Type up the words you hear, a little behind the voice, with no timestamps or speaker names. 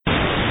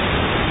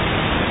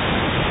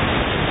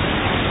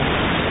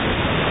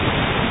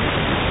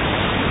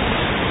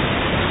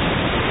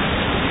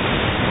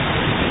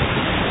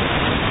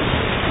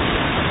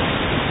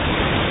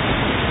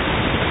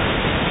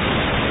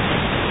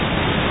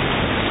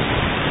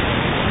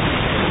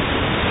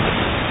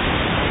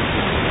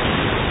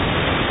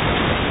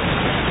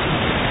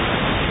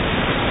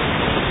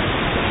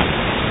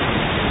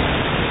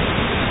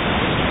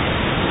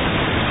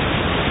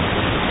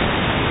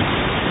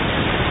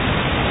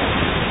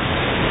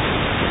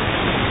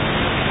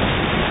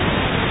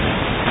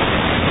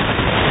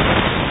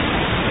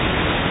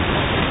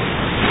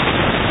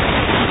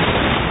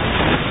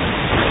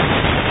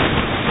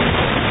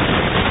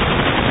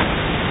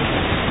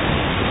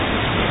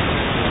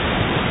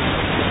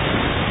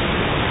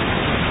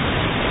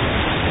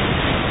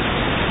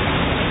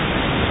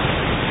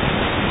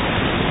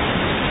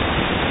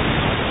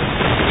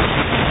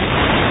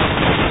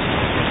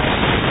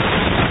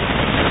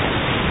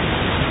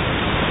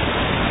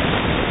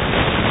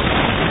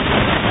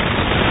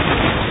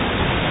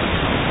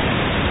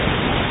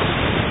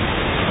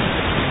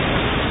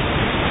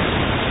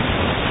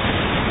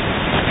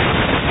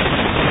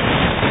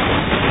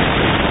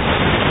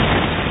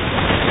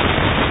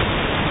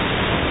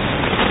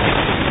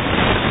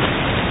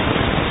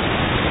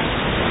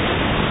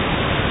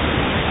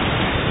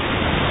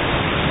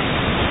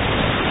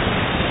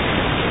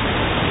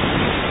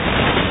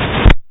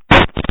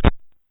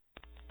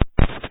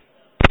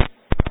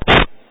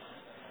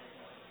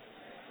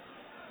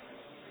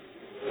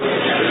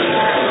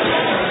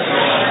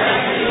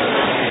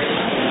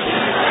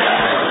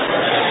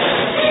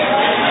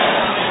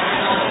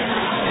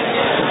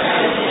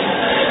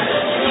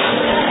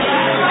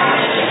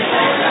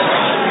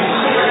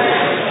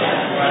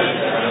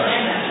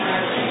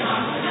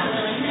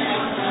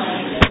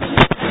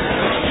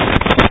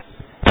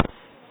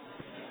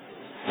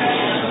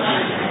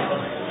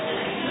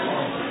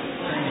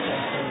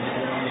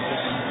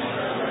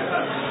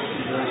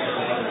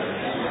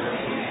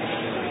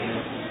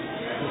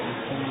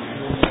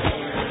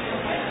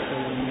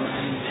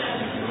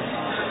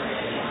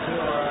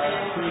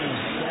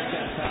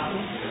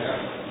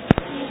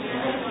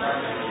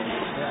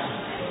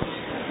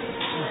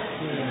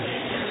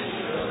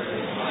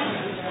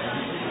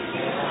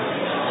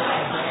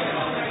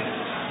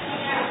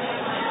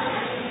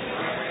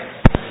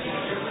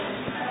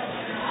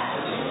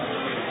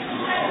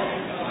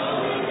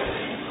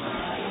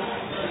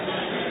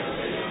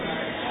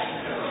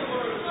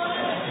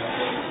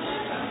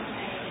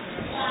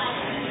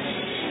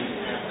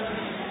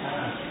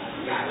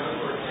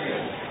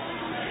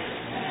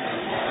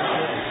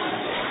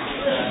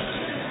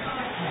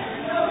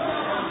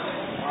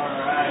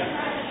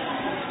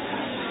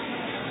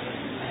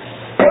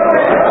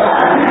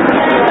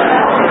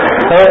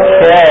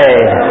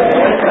Okay.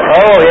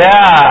 Oh,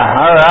 yeah.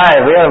 All right.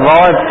 We have a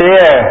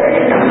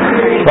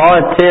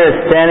volunteer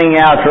standing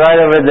out right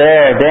over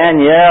there.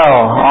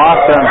 Danielle.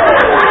 Awesome.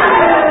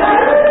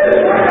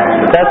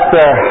 That's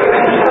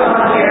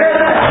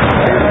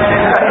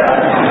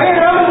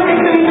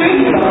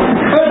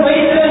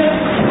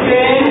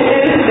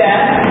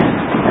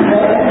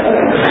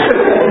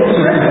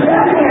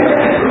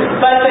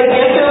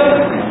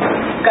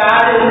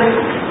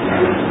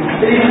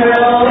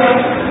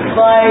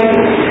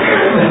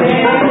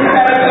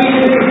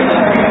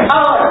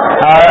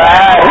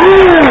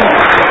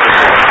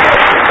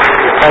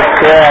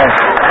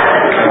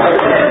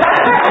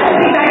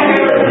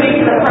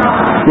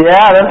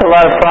yeah, that's a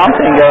lot of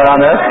prompting going on.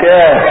 That's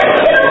good.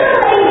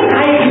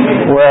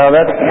 Well,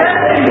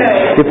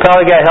 you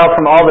probably got help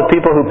from all the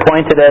people who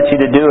pointed at you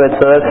to do it,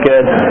 so that's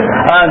good.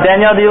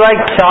 Danielle, do you like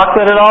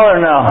chocolate at all or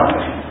no?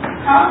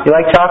 You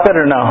like chocolate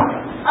or no?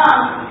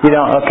 You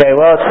don't? Okay,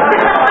 well,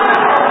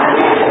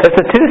 it's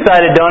a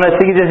two-sided donut,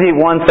 so you can just eat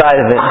one side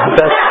of it.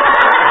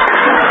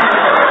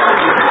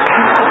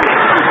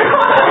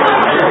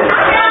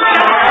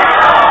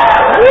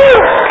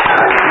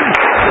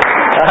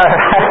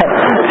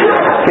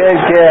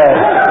 Good.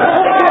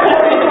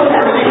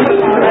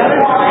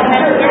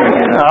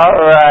 All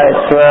right,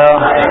 well,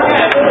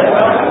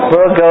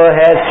 we'll go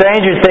ahead.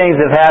 Stranger things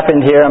have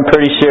happened here, I'm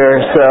pretty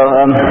sure. So,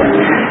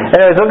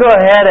 anyways, we'll go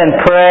ahead and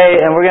pray,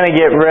 and we're going to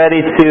get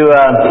ready to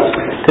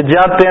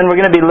jump in. We're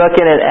going to be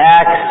looking at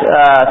Acts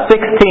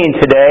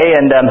 16 today,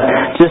 and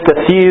just a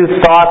few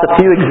thoughts, a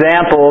few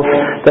examples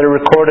that are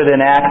recorded in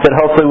Acts that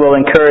hopefully will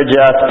encourage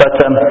us. But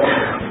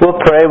we'll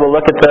pray, we'll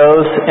look at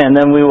those, and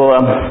then we will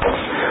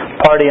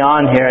party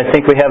on here. I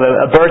think we have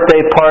a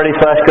birthday party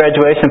 /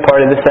 graduation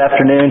party this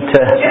afternoon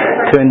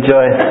to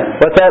enjoy.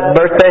 What's that?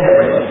 Birthday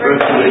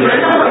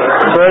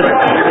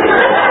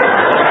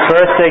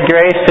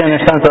Grayson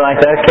or something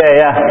like that. Okay,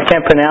 yeah. I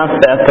can't pronounce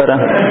that, but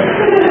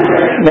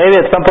maybe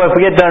at some point if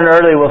we get done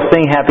early we'll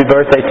sing happy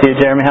birthday to you,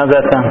 Jeremy. How's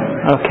that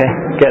sound? Okay,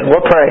 good.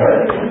 We'll pray.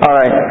 All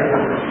right.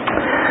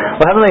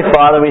 Well, Heavenly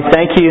Father, we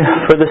thank you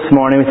for this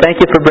morning. We thank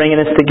you for bringing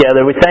us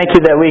together. We thank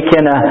you that we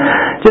can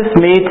just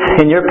meet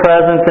in your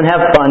presence and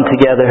have fun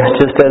together,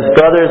 just as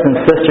brothers and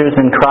sisters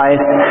in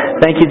Christ.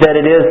 Thank you that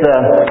it is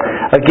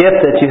a gift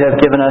that you have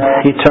given us,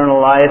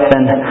 eternal life,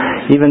 and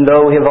even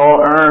though we have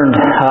all earned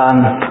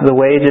the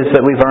wages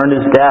that we've earned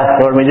is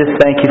death, Lord, we just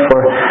thank you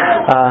for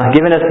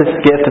giving us this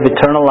gift of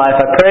eternal life.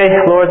 I pray,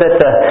 Lord, that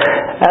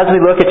as we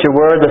look at your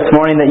word this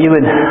morning, that you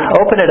would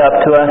open it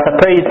up to us. I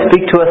pray you'd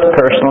speak to us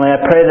personally. I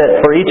pray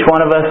that for each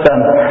one of us,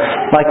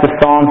 like the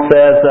Psalm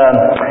says,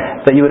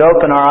 that you would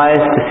open our eyes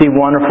to see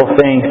wonderful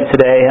things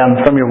today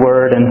from your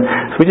word. And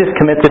so we just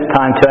commit this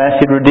time to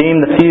ask you to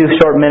redeem the few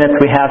short minutes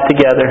we have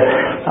together.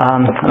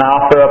 And I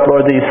offer up,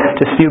 Lord, these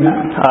just few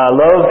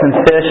loaves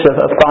and fish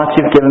of thoughts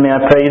you've given me. I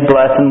pray you'd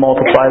bless and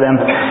multiply them.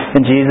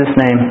 In Jesus'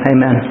 name,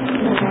 amen.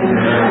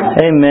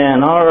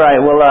 Amen. All right.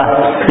 Well,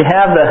 if you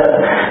have the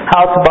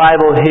house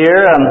Bible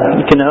here,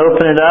 you can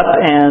open it up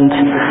and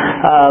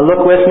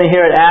look with me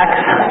here at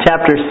Acts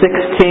chapter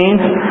 16.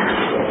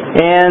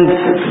 And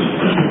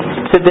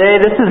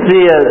today, this is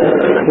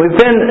we've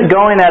been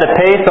going at a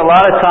pace a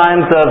lot of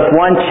times of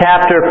one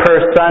chapter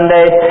per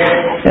Sunday.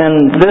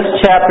 And this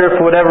chapter,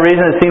 for whatever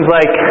reason, it seems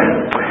like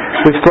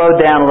we've slowed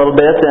down a little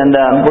bit, and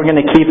we're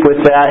going to keep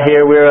with that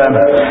here. We're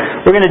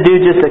going to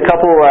do just a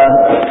couple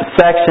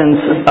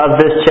sections of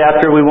this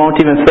chapter. We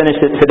won't even finish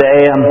it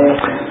today,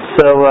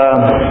 so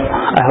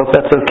I hope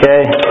that's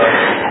okay.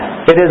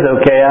 It is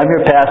okay. I'm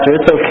your pastor.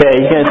 It's okay.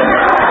 You can.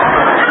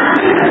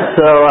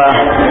 So.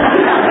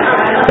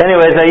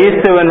 Anyways, I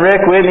used to, when Rick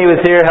Whitney was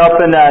here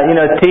helping,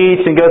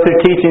 teach and go through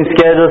teaching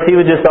schedules, he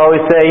would just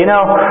always say,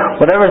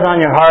 whatever's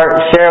on your heart,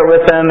 share it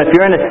with them. If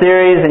you're in a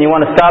series and you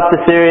want to stop the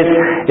series,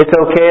 it's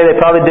okay. They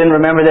probably didn't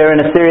remember they were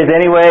in a series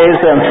anyways,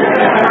 and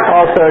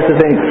all sorts of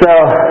things. So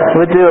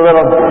we'll do a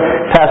little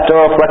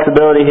pastoral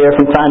flexibility here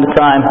from time to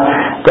time.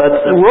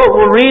 But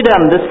we'll read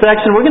this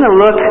section. We're going to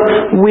look,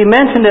 we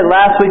mentioned it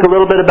last week a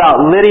little bit about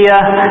Lydia,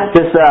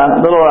 this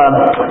little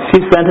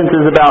few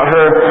sentences about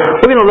her.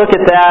 We're going to look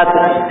at that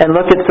and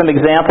look at some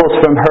examples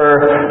from her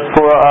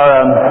for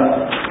our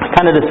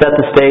kind of to set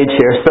the stage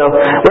here. So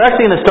we're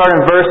actually going to start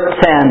in verse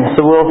 10.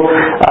 So we'll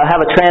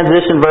have a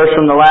transition verse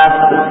from the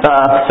last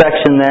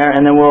section there,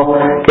 and then we'll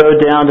go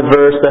down to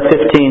verse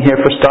 15 here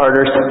for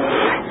starters.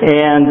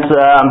 And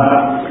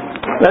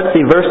let's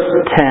see, verse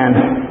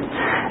 10.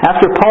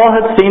 After Paul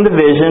had seen the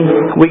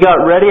vision, we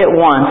got ready at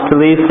once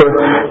to leave for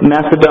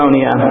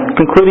Macedonia,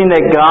 concluding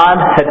that God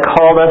had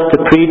called us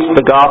to preach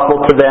the gospel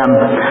to them.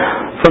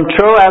 From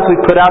Troas we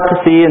put out to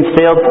sea and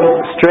sailed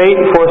straight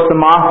for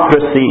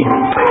Samothrace,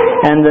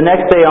 and the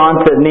next day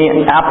on to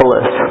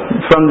Neapolis.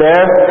 From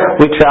there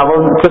we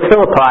traveled to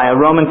Philippi, a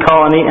Roman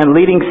colony and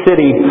leading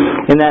city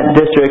in that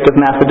district of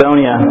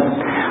Macedonia.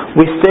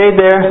 We stayed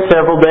there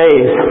several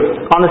days.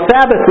 On the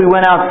Sabbath we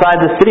went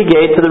outside the city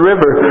gate to the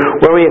river,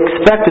 where we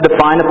expected to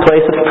find a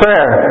place of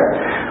prayer.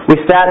 We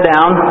sat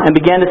down and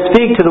began to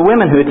speak to the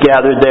women who had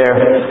gathered there.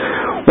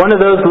 One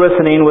of those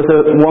listening was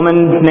a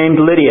woman named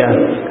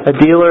Lydia, a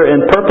dealer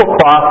in purple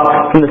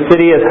cloth from the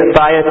city of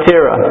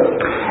Thyatira,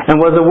 and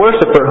who was a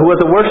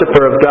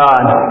worshiper of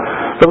God.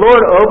 The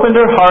Lord opened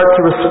her heart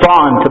to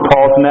respond to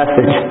Paul's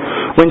message.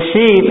 When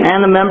she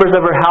and the members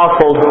of her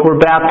household were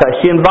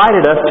baptized, she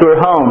invited us to her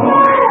home.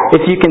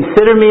 "If you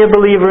consider me a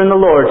believer in the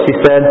Lord," she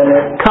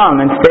said, "come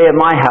and stay at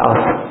my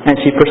house." And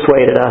she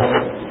persuaded us.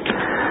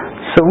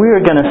 So we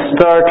are going to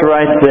start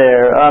right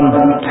there.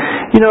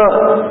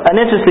 An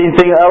interesting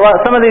thing,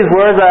 some of these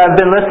words I've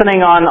been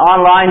listening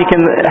online, you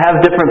can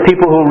have different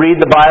people who read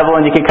the Bible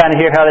and you can kind of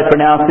hear how they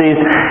pronounce these.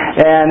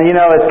 And,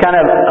 it's kind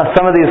of,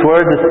 some of these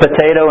words is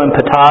potato and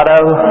potato.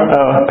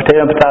 Potato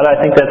and potato, I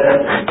think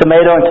that's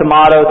tomato and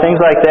tomato,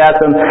 things like that.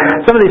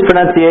 Some of these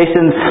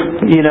pronunciations,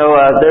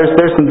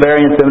 there's some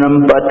variance in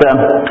them, but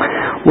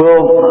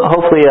we'll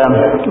hopefully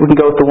we can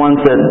go with the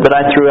ones that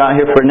I threw out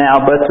here for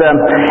now. But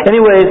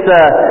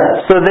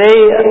so they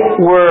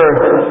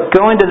were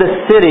going to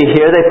this city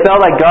here. They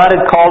felt like God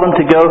had called them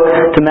to go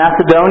to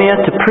Macedonia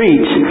to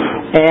preach.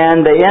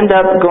 And they end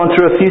up going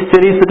through a few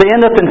cities, but they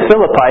end up in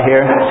Philippi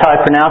here. That's how I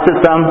pronounce it.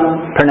 Some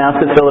pronounce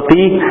it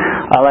Philippi.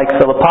 I like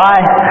Philippi.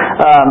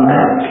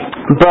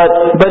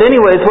 But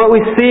anyways, what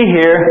we see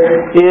here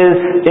is,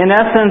 in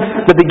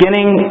essence, the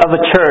beginning of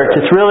a church.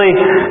 It's really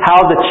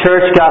how the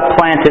church got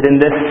planted in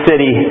this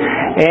city.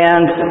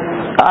 And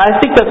I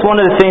think that's one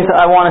of the things that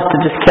I want us to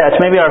just catch.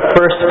 Maybe our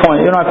first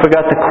point. I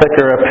forgot the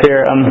clicker up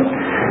here.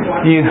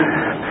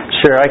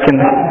 Sure, I can.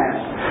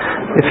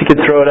 If you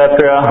could throw it up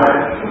there.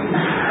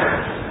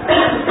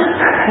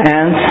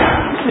 And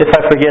if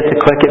I forget to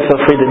click it,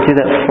 feel free to do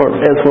that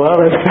as well.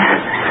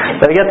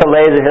 But I got the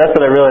laser. That's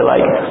what I really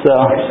like. So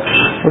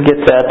we'll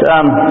get that.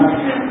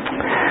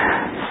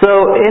 So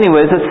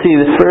anyways, let's see.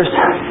 The first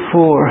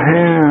 4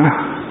 here.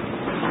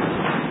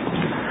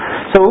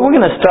 So we're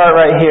going to start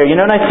right here.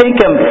 And I think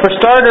for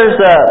starters,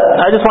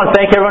 I just want to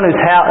thank everyone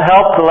who's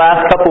helped the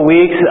last couple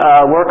weeks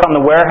work on the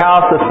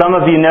warehouse. As some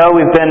of you know,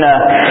 we've been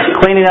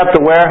cleaning up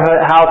the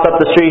warehouse up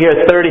the street here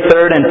at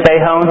 33rd and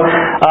Tejon.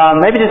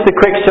 Maybe just a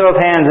quick show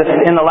of hands if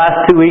in the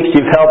last 2 weeks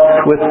you've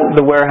helped with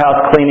the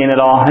warehouse cleaning at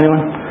all.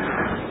 Anyone?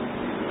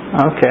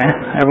 Okay,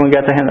 everyone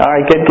got their hand. All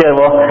right, good.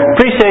 Well,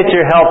 appreciate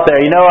your help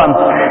there.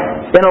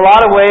 In a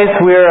lot of ways,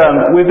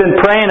 we've been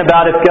praying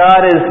about if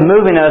God is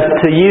moving us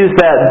to use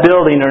that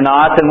building or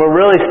not, and we're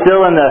really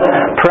still in the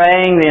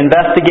praying, the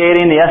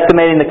investigating, the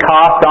estimating the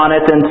cost on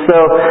it. And so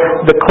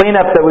the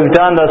cleanup that we've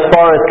done thus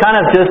far is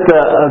kind of just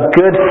a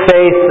good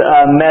faith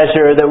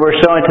measure that we're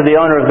showing to the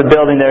owner of the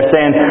building there,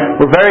 saying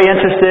we're very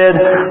interested.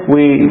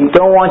 We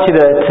don't want you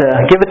to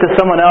give it to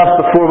someone else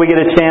before we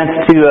get a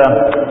chance to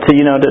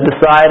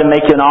decide and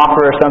make you an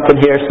offer or something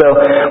here. So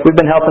we've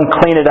been helping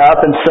clean it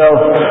up, and so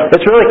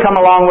it's really come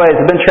a long way.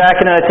 I've been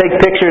tracking it. I take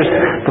pictures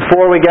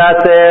before we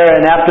got there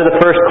and after the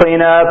first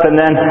cleanup, and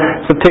then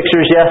some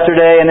pictures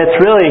yesterday, and it's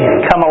really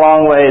come a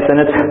long ways,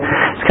 and it's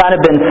kind of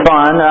been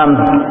fun.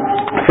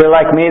 If you're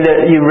like me,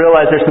 that you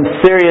realize there's some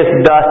serious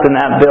dust in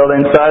that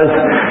building. So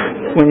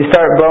when you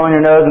start blowing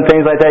your nose and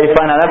things like that, you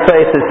find out that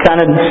place is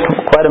kind of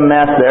quite a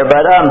mess there.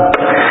 But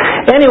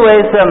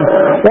anyways,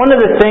 one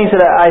of the things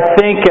that I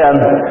think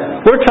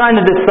we're trying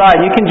to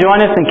decide, you can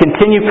join us and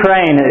continue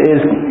praying,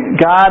 is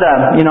God,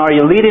 are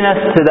you leading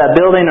us to that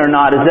building or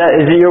not?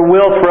 Is it your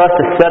will for us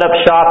to set up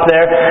shop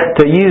there,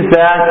 to use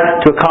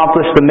that to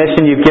accomplish the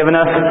mission you've given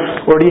us?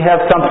 Or do you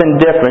have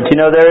something different?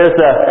 There is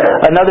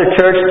another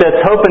church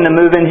that's hoping to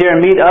move in here and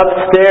meet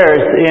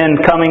upstairs in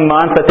coming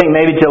months. I think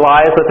maybe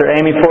July is what they're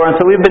aiming for. And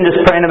so we've been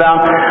just praying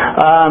about,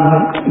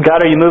 God,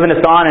 are you moving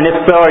us on? And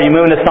if so, are you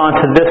moving us on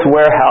to this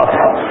warehouse?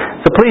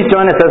 So please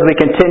join us as we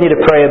continue to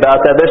pray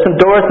about that. There's some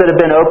doors that have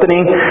been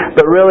opening,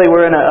 but really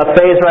we're in a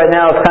phase right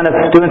now of kind of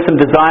doing some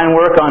design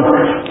work on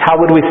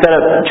how would we set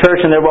up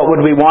church in there, what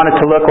would we want it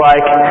to look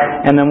like,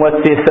 and then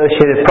what's the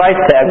associated price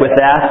tag with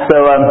that.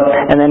 So,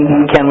 and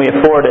then can we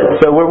afford it?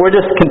 So we're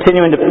just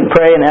continuing to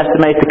pray and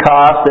estimate the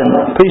cost,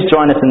 and please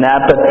join us in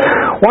that. But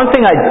one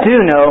thing I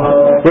do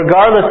know,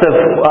 regardless of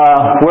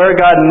where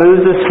God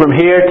moves us from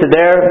here to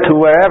there to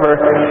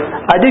wherever,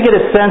 I do get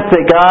a sense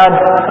that God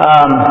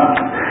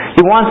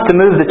He wants to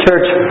move the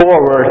church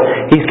forward.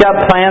 He's got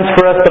plans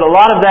for us, but a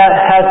lot of that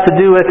has to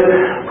do with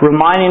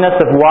reminding us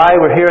of why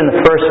we're here in the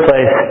first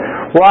place.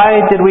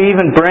 Why did we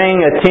even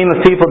bring a team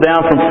of people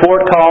down from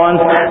Fort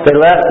Collins? They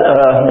left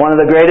one of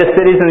the greatest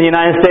cities in the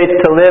United States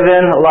to live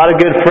in, a lot of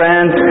good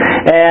friends,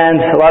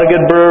 and a lot of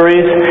good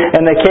breweries,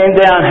 and they came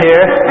down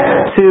here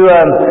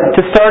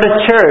to start a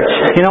church.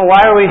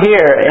 Why are we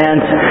here?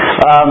 And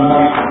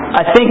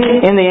I think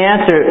in the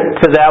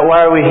answer to that,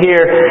 why are we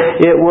here,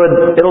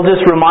 it'll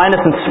just remind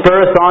us and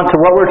spur us on to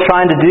what we're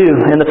trying to do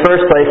in the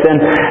first place.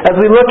 And as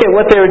we look at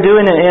what they were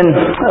doing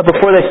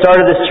before they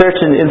started this church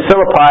in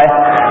Philippi,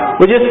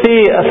 we just see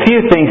a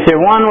few things here.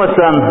 One was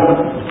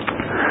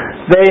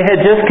they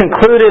had just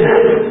concluded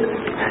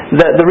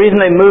the reason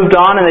they moved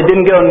on and they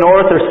didn't go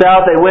north or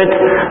south, they went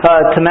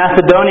to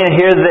Macedonia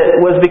here,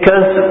 that was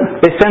because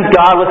they sensed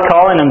God was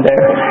calling them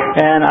there.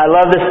 And I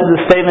love this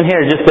statement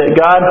here, just that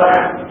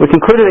we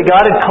concluded that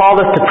God had called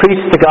us to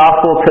preach the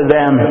gospel to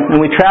them. And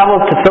we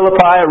traveled to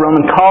Philippi, a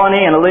Roman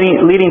colony and a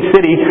leading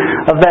city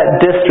of that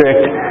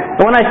district.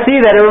 And when I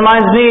see that, it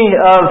reminds me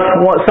of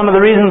some of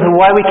the reasons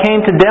why we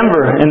came to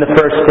Denver in the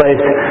first place.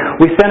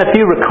 We sent a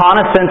few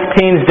reconnaissance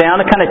teams down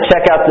to kind of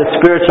check out the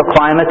spiritual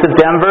climate of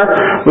Denver.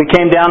 We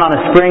came down on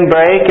a spring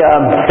break,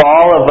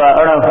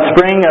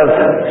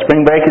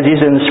 spring break is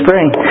usually in the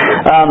spring.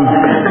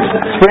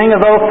 Spring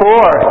of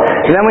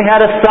 04. And then we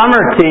had a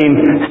summer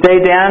team stay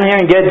down here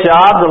and get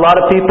jobs. A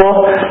lot of people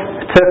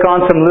took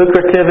on some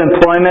lucrative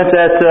employment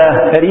at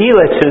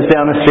Elitch's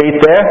down the street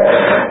there.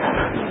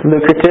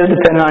 Lucrative,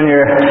 depending on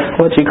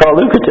what you call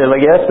lucrative,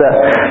 I guess.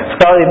 It's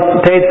probably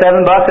paid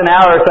 $7 an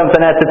hour or something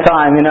at the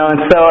time, And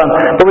so,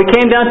 but we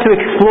came down to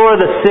explore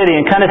the city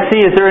and kind of see,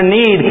 is there a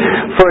need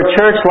for a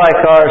church like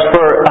ours,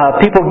 for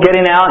people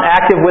getting out,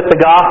 active with the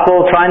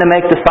gospel, trying to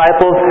make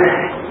disciples?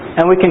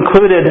 And we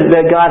concluded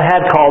that God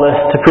had called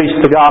us to preach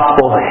the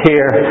gospel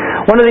here.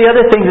 One of the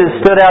other things that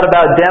stood out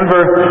about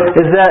Denver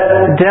is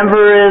that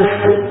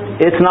Denver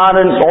it's not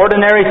an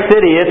ordinary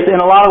city. It's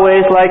in a lot of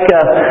ways like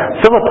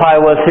Philippi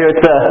was here.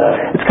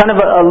 It's kind of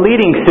a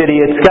leading city.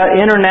 It's got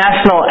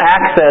international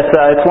access.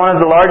 It's one of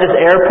the largest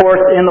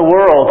airports in the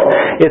world.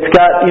 It's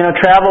got,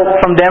 travel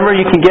from Denver,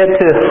 you can get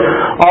to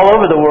all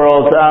over the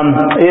world.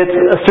 It's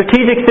a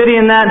strategic city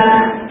in that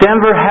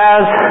Denver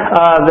has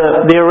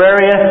the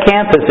Auraria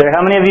campus there.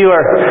 How many of you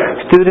are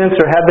students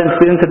or have been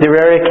students at the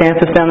Auraria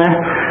campus down there?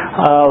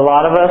 A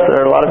lot of us,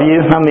 or a lot of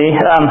you, not me.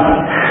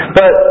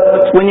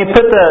 But when you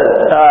put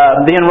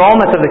the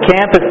enrollment of the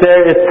campus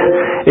there,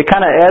 it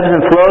kind of ebbs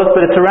and flows,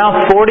 but it's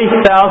around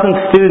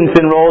 40,000 students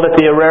enrolled at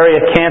the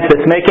Auraria campus,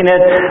 making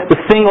it the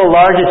single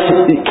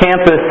largest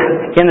campus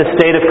in the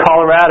state of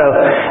Colorado.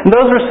 And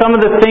those were some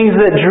of the things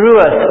that drew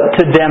us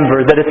to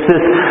Denver, that it's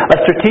a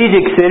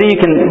strategic city.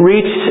 You can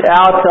reach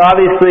out,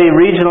 obviously,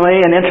 regionally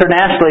and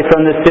internationally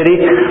from this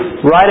city,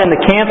 right in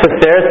the campus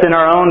there. It's in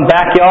our own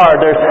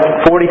backyard. There's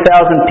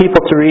 40,000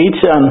 people to reach.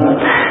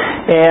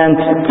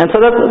 And so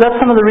that's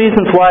some of the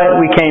reasons why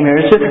we came here.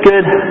 It's just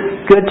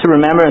good to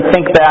remember and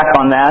think back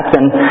on that.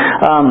 And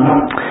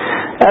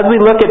as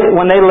we look at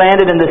when they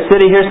landed in the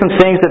city, here's some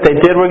things that they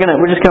did. We're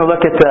just going to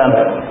look at.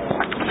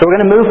 So we're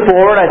going to move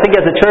forward. I think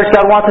as a church,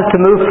 God wants us to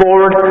move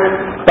forward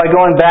by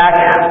going back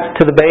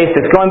to the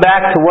basics, going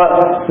back to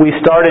what we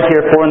started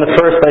here for in the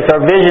first place,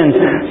 our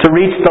vision to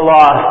reach the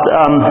lost.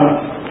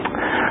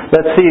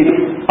 Let's see,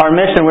 our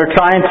mission, we're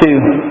trying to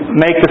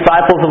make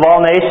disciples of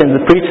all nations,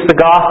 to preach the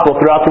gospel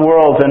throughout the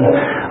world. And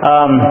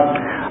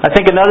I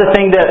think another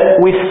thing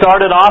that we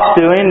started off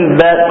doing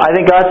that I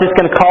think God's just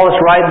going to call us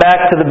right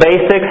back to the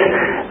basics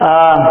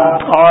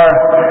are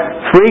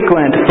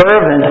frequent,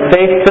 fervent,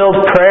 faith-filled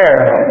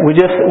prayer.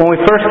 When we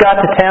first got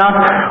to town,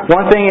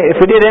 one thing,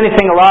 if we did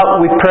anything a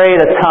lot, we prayed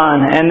a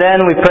ton. And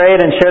then we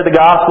prayed and shared the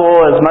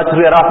gospel as much as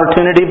we had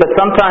opportunity, but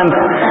sometimes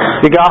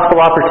the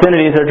gospel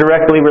opportunities are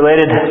directly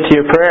related to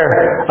your prayer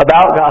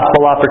about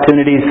gospel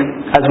opportunities,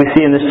 as we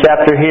see in this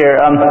chapter here.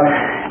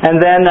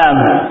 And then,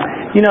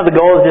 the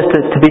goal is just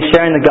to be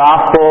sharing the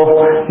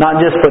gospel,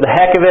 not just for the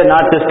heck of it,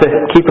 not just to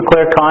keep a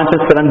clear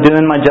conscience that I'm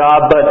doing my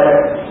job, but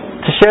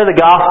to share the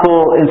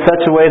gospel in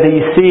such a way that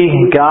you see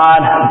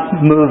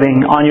God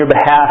moving on your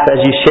behalf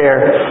as you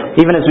share,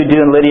 even as we do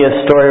in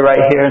Lydia's story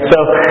right here. And so,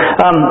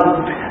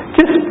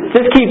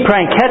 just keep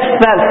praying. Catch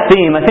that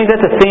theme. I think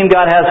that's a theme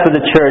God has for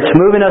the church,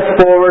 moving us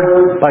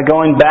forward by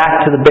going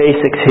back to the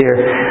basics here.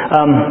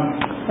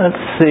 Let's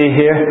see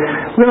here.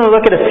 We're going to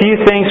look at a few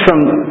things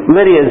from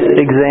Lydia's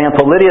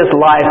example, Lydia's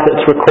life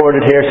that's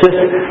recorded here. It's just,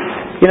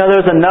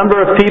 there's a number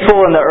of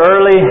people in the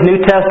early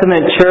New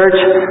Testament church,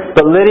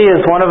 but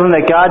Lydia is one of them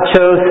that God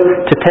chose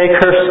to take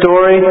her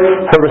story,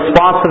 her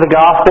response to the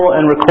gospel,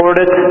 and record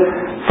it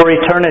for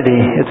eternity.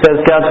 It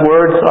says God's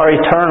words are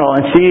eternal,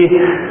 and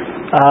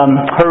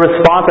her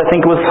response, I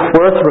think, was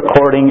worth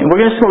recording. We're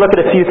just going to look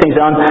at a few things.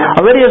 On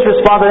Lydia's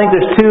response, I think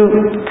there's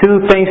two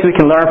things we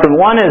can learn from.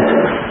 One is,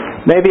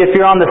 maybe if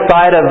you're on the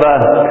side of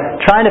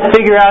trying to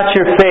figure out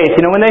your faith.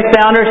 When they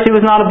found her, she was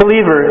not a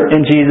believer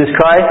in Jesus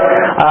Christ.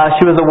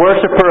 She was a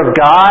worshiper of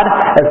God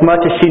as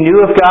much as she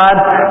knew of God,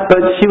 but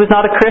she was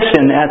not a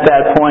Christian at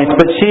that point.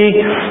 But she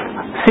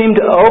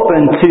seemed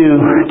open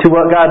to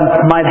what God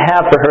might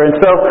have for her. And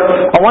so,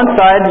 on one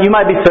side, you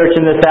might be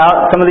searching this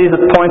out. Some of these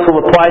points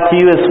will apply to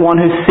you as one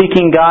who's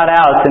seeking God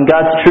out and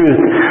God's truth.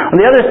 On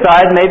the other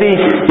side, maybe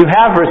you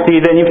have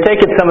received it and you've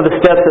taken some of the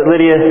steps that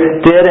Lydia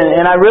did.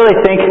 And I really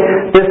think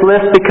this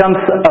list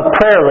becomes a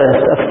prayer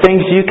list of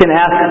things you can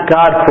ask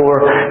God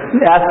for.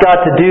 Ask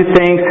God to do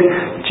things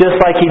just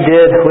like He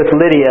did with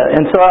Lydia.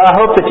 And so I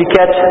hope that you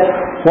catch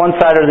one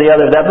side or the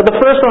other of that. But the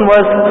first one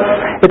was,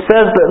 it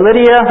says that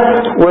Lydia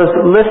was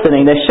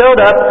listening. They showed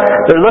up,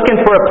 they're looking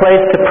for a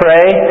place to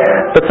pray,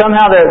 but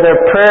somehow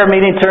their prayer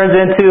meeting turns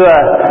into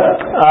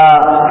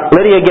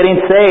Lydia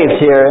getting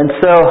saved here. And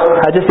so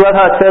I just love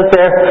how it says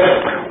there,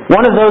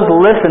 one of those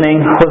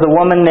listening was a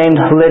woman named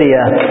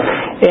Lydia.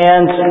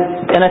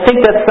 And I think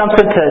that's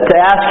something to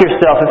ask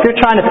yourself. If you're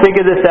trying to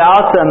figure this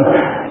out,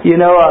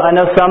 I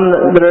know some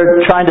that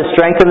are trying to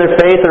strengthen their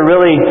faith or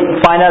really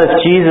find out if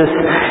Jesus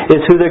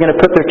is who they're going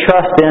to put their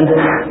trust in.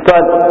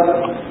 But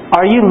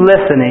are you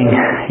listening?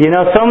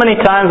 So many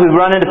times we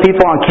run into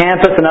people on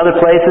campus and other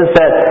places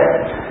that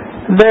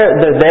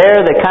they're there,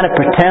 they kind of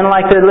pretend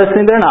like they're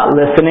listening. They're not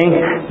listening.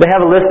 They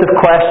have a list of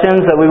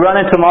questions that we run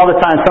into them all the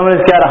time. Someone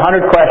who's got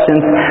 100 questions,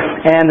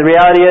 and the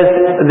reality is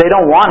they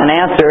don't want an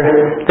answer.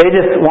 They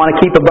just want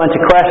to keep a bunch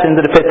of questions,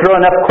 and if they throw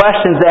enough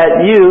questions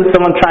at you,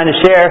 someone trying to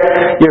share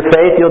your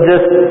faith, you'll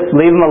just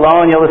leave them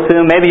alone. You'll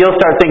assume, maybe you'll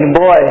start thinking,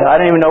 boy, I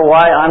don't even know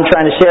why I'm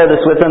trying to share this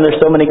with them. There's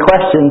so many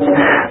questions.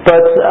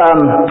 But,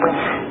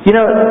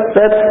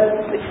 that's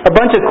a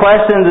bunch of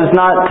questions is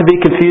not to be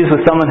confused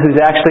with someone who's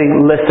actually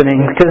listening.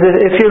 Because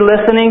if you're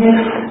listening,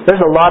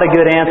 there's a lot of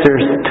good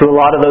answers to a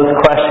lot of those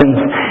questions.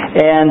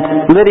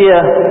 And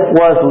Lydia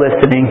was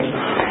listening.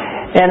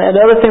 And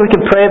another thing you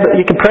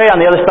can pray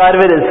on the other side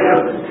of it is,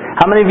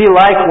 how many of you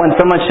like when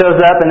someone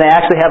shows up and they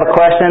actually have a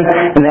question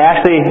and they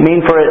actually mean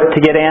for it to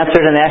get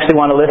answered and they actually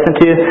want to listen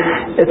to you?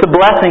 It's a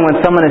blessing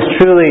when someone is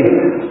truly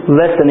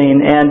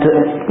listening, and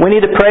we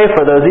need to pray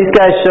for those. These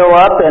guys show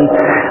up, and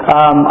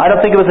I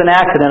don't think it was an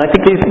accident. I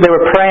think they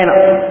were praying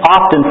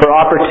often for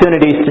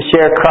opportunities to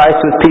share Christ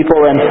with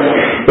people, and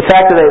the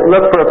fact that they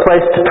looked for a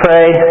place to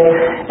pray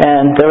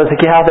and there was a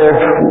gal there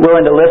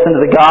willing to listen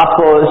to the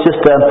gospel is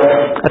just,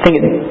 I think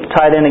it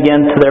tied in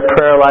again to their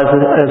prayer lives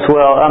as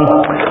well.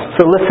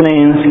 So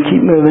listening, let's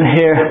keep moving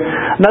here.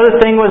 Another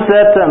thing was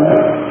that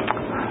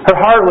her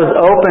heart was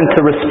open to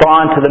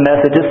respond to the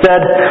message. It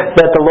said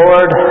that the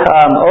Lord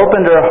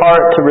opened her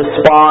heart to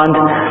respond.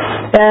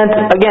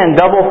 And again,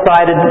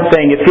 double-sided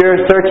thing. If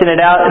you're searching it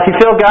out, if you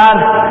feel God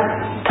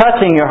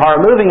touching your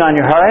heart, moving on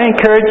your heart, I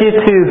encourage you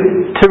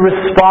to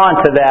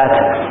respond to that.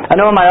 I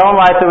know in my own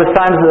life there was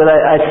times that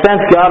I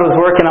sensed God was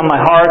working on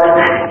my heart,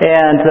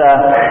 and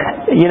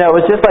it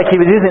was just like He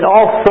was using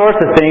all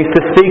sorts of things to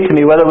speak to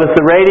me, whether it was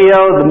the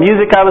radio, the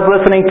music I was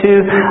listening to,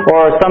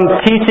 or some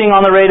teaching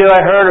on the radio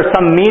I heard, or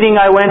some meeting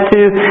I went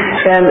to,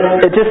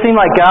 and it just seemed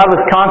like God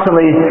was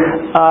constantly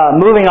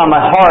moving on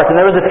my heart. And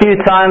there was a few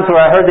times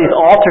where I heard these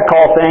altar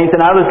call things,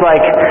 and I was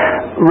like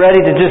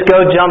ready to just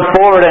go jump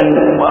forward, and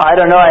I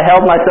don't know, I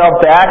held myself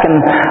back,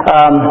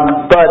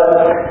 but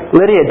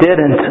Lydia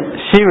didn't.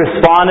 She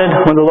responded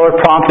when the Lord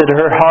prompted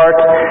her heart,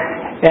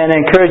 and I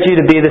encourage you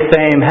to be the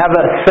same. Have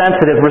a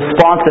sensitive,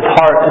 responsive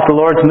heart if the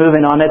Lord's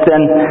moving on it,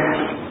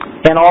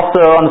 and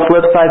also on the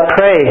flip side,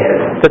 pray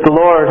that the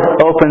Lord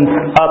opens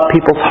up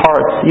people's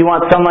hearts. You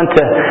want someone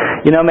to,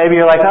 maybe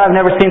you're like, I've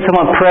never seen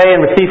someone pray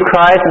and receive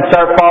Christ and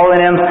start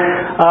following Him.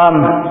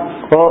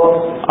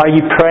 Well, are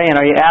you praying?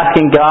 Are you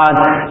asking God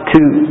to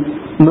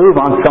move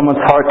on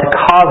someone's heart, to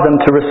cause them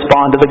to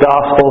respond to the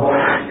gospel?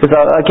 Because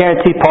I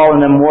guarantee Paul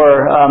and them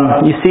were.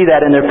 You see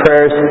that in their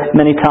prayers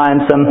many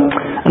times.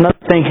 Another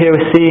thing here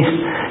we see,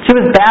 she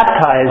was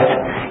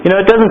baptized. It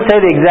doesn't say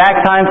the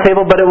exact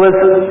timetable, but it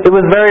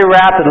was very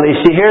rapidly.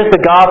 She hears the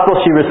gospel,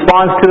 she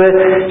responds to it,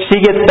 she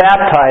gets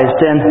baptized,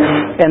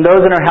 and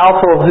those in her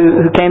household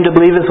who came to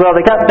believe as well,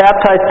 they got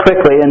baptized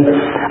quickly. And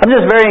I'm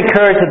just very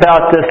encouraged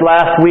about this.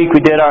 Last week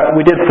we did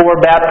 4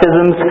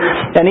 baptisms,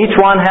 and each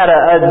one had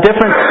a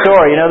different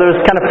story. There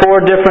was kind of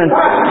 4 different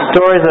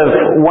stories of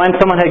when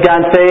someone had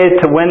gotten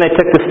saved to when they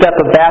took the step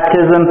of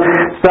baptism.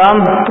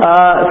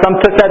 Some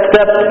took that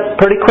step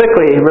pretty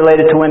quickly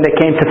related to when they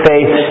came to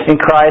faith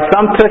in Christ.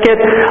 Some took it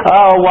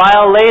a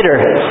while later,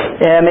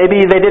 and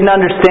maybe they didn't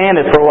understand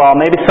it for a while.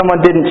 Maybe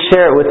someone didn't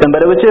share it with them.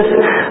 But it was just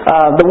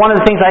one of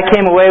the things I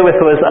came away with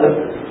was,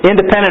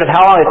 independent of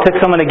how long it took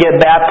someone to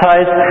get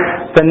baptized,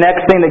 the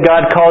next thing that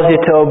God calls you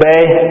to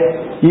obey,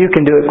 you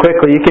can do it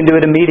quickly. You can do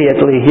it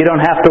immediately. You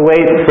don't have to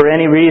wait for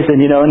any reason,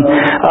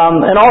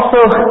 And also,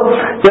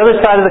 the other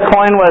side of the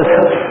coin was,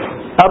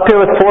 up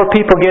here with 4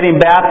 people getting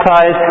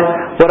baptized,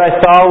 what I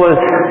saw was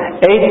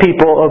 8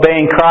 people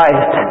obeying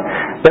Christ.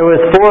 There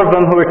was 4 of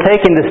them who were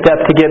taking the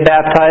step to get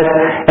baptized,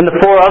 and the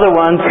 4 other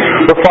ones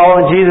were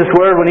following Jesus'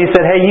 word when He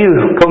said, hey, you,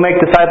 go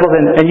make disciples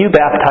and you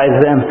baptize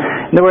them.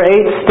 And there were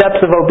 8 steps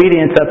of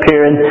obedience up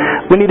here,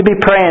 and we need to be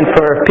praying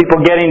for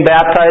people getting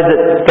baptized,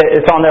 that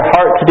it's on their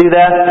heart to do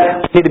that.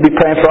 We need to be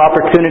praying for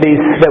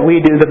opportunities that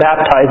we do the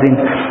baptizing.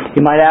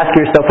 You might ask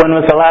yourself, when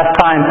was the last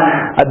time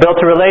I built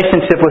a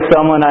relationship with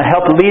someone, I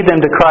helped lead them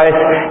to Christ,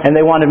 and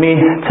they wanted me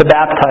to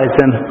baptize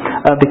them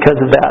because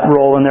of that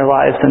role in their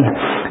lives. And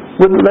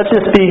let's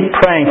just be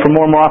praying for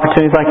more and more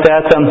opportunities like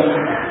that.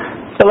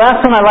 The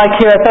last one I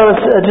like here, I thought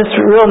was just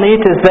real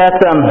neat, is that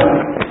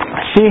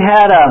she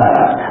had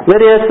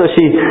Lydia, so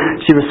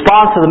she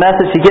responds to the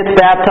message, she gets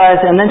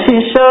baptized, and then she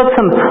showed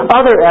some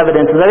other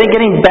evidences. I think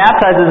getting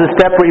baptized is a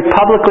step where you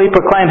publicly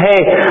proclaim,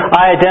 hey,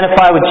 I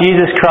identify with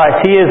Jesus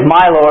Christ. He is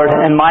my Lord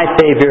and my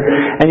Savior.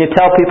 And you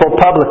tell people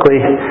publicly.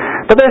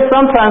 But there's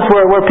sometimes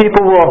where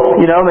people will,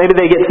 maybe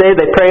they get saved,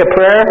 they pray a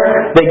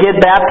prayer, they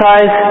get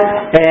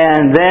baptized,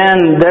 and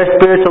then their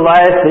spiritual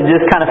life, it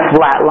just kind of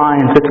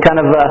flatlines. It's kind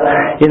of,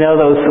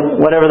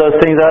 whatever those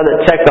things are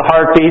that check the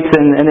heartbeats,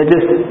 and it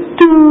just,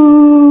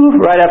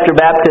 right after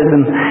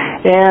baptism.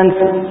 And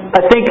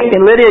I think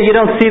in Lydia, you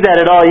don't see that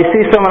at all. You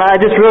see someone I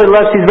just really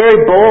love. She's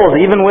very bold,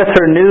 even with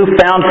her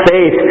newfound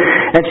faith.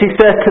 And she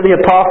says to the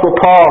Apostle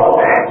Paul,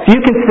 "If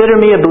you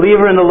consider me a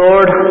believer in the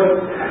Lord,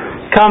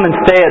 come and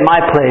stay at my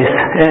place."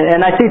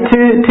 And I see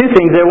two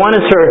things there. One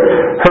is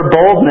her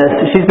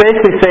boldness. She's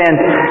basically saying,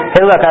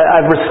 hey, look,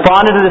 I've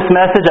responded to this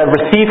message. I've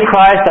received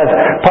Christ.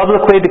 I've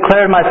publicly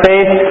declared my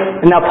faith.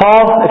 And now,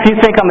 Paul, if you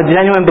think I'm a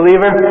genuine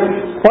believer,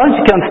 why don't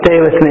you come stay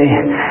with me?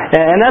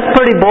 And that's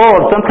pretty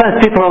bold. Sometimes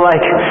people are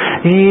like,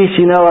 yeesh,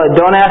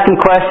 don't ask them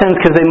questions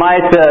because they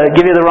might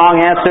give you the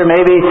wrong answer.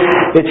 Maybe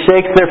it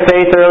shakes their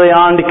faith early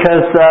on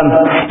because,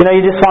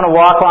 you just want to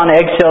walk on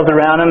eggshells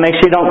around them. Make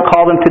sure you don't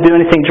call them to do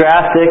anything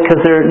drastic because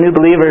they're new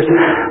believers.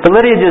 But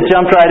Lydia just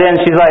jumped right in.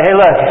 She's like, hey,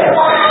 look,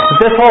 if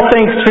this whole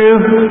thing's true,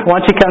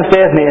 why don't you come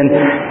stay with me?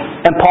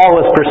 And Paul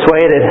was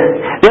persuaded.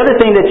 The other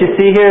thing that you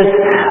see here is,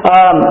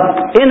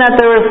 in that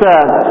there was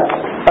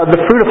the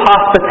fruit of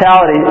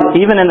hospitality.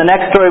 Even in the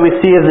next story we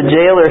see of the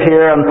jailer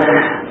here,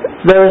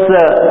 there was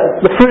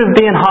the fruit of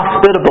being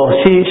hospitable.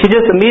 She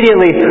just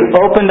immediately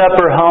opened up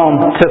her home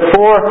to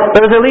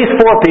there was at least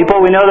 4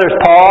 people. We know there's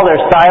Paul,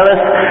 there's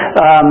Silas,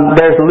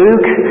 there's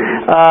Luke,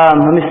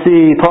 let me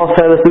see, Paul,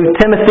 Silas, Luke,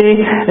 Timothy,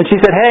 and she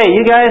said, hey,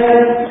 you guys,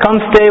 come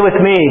stay with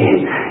me.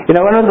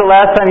 When was the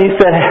last time you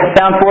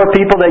found 4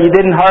 people that you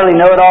didn't hardly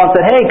know at all and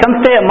said, hey, come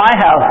stay at my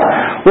house.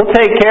 We'll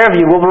take care of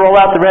you. We'll roll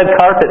out the red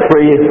carpet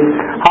for you.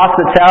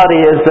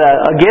 Hospitality is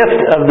a gift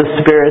of the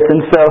Spirit,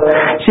 and so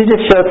she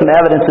just showed some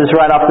evidences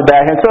right off the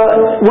bat. And so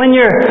when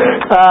you're,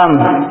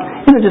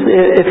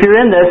 if you're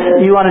in this,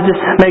 you want to just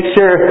make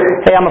sure,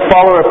 hey, I'm a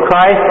follower of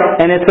Christ,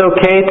 and it's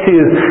okay to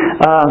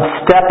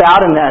step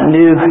out in that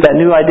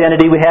new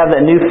identity we have,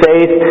 that new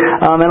faith.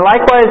 And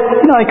likewise,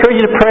 I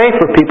encourage you to pray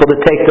for people to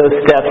take those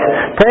steps.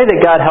 Pray that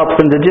God helps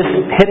them to just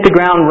hit the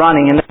ground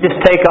running and just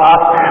take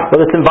off,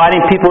 whether it's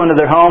inviting people into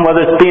their home,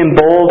 whether it's being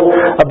bold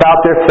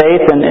about their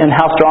faith and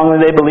how strongly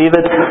they believe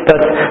it.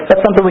 That's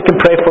something we can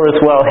pray for as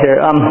well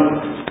here.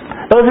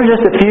 Those are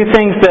just a few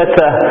things that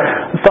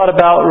I thought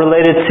about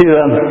related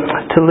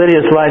to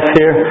Lydia's life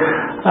here.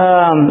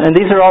 And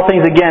these are all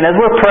things, again, as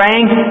we're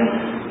praying,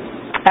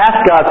 ask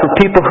God for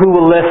people who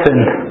will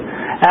listen.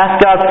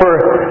 Ask God for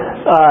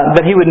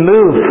that He would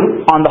move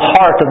on the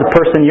heart of the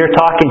person you're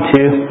talking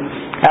to.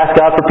 Ask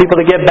God for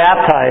people to get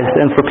baptized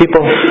and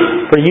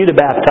for you to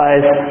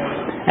baptize.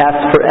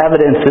 Ask for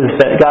evidences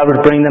that God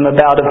would bring them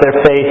about of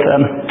their faith.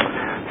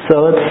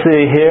 So let's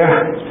see here.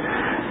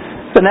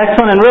 The next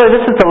one, and really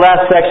this is the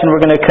last section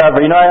we're going to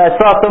cover. I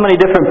saw so many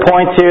different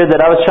points here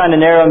that I was trying to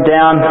narrow them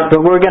down,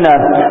 but we're going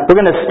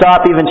to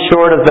stop even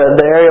short of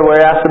the area where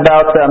it asks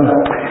about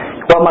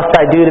what must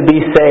I do to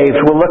be saved.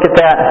 We'll look at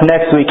that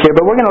next week here,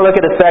 but we're going to look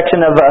at a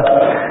section of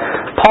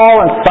Paul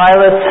and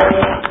Silas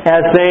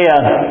as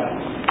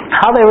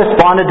how they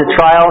responded to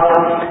trials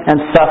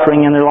and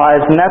suffering in their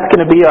lives, and that's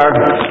going to be our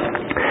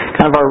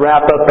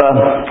wrap-up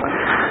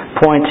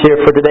point here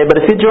for today.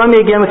 But if you join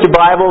me again with your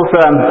Bibles,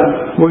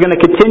 we're going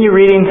to continue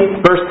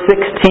reading verse 16,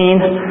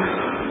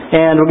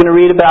 and we're going to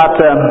read about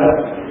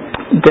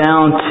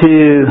down to,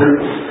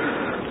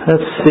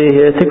 let's see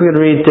here, I think we're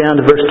going to read down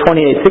to verse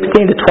 28,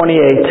 16 to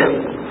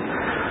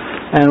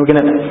 28, and we're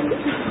going to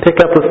pick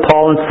up with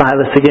Paul and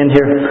Silas again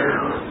here.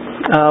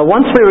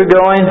 Once we were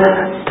going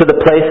to the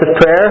place of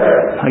prayer,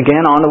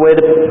 again on the way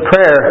to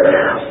prayer,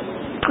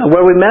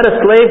 where we met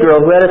a slave girl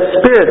who had a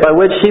spirit by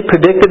which she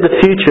predicted the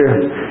future.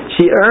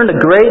 She earned a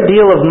great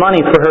deal of money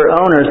for her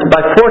owners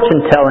by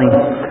fortune-telling.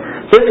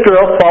 This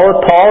girl followed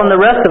Paul and the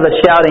rest of us,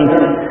 shouting,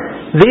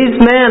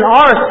 "These men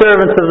are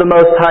servants of the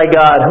Most High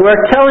God, who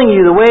are telling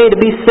you the way to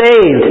be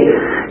saved."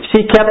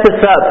 She kept this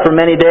up for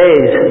many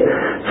days.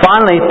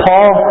 Finally,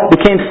 Paul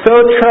became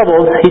so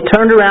troubled, he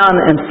turned around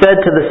and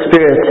said to the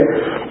spirit,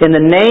 "In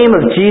the name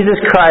of Jesus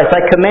Christ,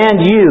 I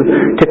command you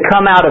to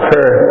come out of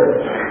her."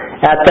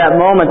 At that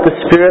moment, the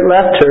spirit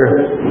left her.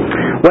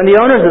 When the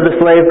owners of the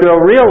slave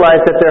girl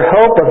realized that their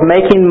hope of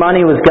making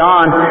money was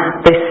gone,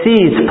 they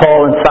seized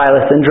Paul and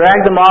Silas and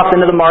dragged them off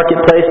into the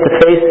marketplace to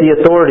face the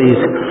authorities.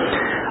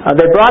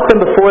 They brought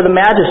them before the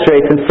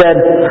magistrates and said,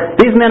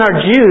 "These men are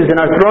Jews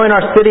and are throwing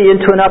our city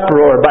into an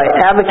uproar by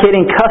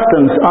advocating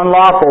customs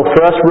unlawful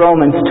for us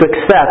Romans to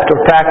accept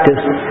or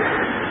practice."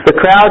 The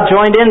crowd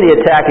joined in the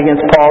attack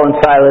against Paul and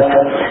Silas,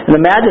 and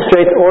the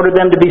magistrates ordered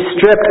them to be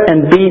stripped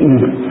and beaten.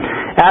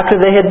 After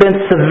they had been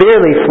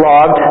severely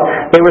flogged,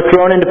 they were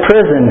thrown into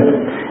prison,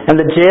 and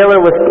the jailer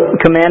was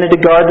commanded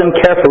to guard them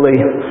carefully.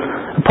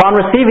 Upon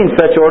receiving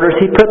such orders,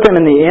 he put them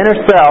in the inner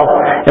cell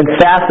and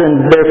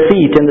fastened their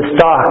feet in the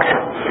stocks.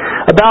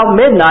 About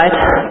midnight,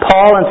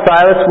 Paul and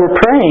Silas were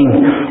praying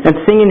and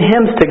singing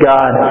hymns to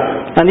God,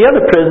 and the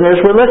other prisoners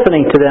were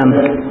listening to them.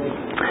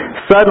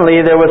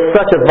 Suddenly there was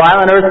such a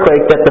violent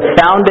earthquake that the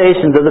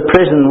foundations of the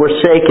prison were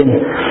shaken.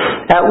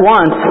 At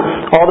once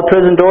all the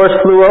prison doors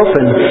flew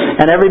open,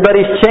 and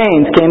everybody's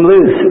chains came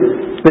loose.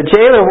 The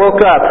jailer woke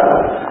up,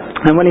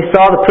 and when he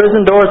saw the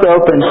prison doors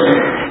open,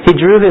 he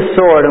drew his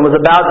sword and was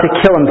about to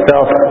kill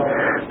himself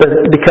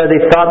because he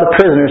thought the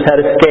prisoners had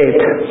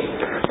escaped.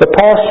 But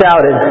Paul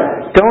shouted,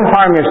 "Don't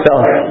harm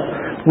yourself.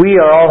 We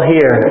are all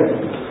here."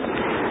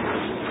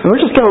 And we're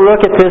just going to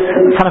look at this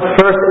kind of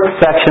first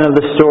section of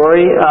the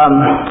story.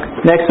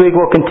 Next week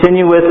we'll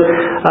continue with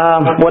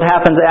what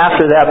happens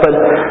after that. But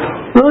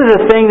really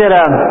the thing that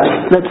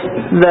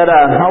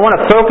I want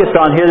to focus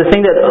on here, the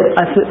thing that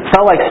I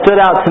felt like stood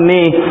out to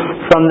me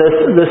from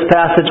this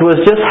passage was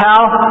just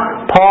how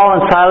Paul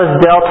and Silas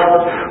dealt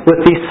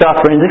with these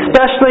sufferings,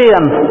 especially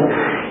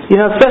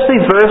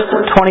verse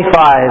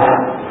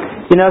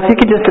 25. If you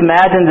could just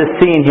imagine the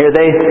scene here,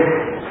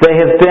 they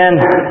have been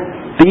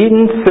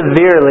beaten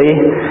severely.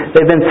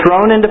 They've been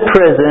thrown into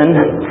prison.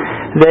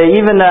 They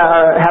even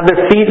have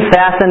their feet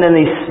fastened in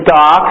these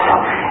stocks.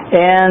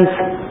 And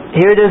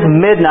here it is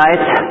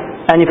midnight,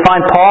 and you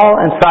find Paul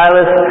and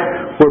Silas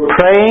were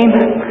praying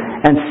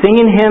and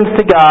singing hymns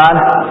to God,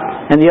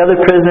 and the other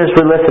prisoners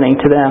were listening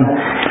to them.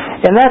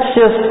 And that's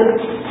just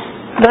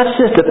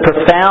a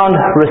profound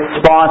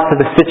response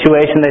to the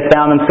situation they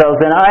found themselves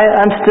in.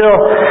 I'm still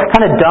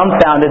kind of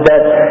dumbfounded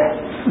that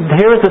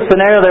here was the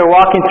scenario they were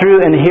walking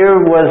through, and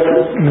here was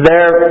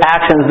their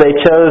actions they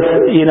chose,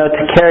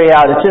 to carry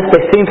out. It's just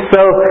they seem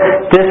so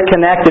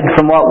disconnected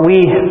from what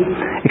we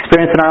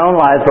experience in our own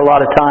lives a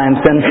lot of times.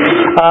 And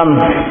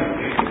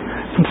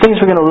some things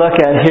we're going to look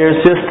at here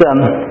is just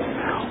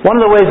one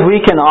of the ways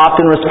we can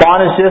often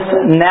respond is just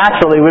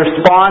naturally. We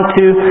respond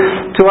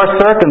to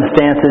our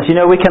circumstances.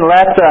 We can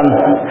let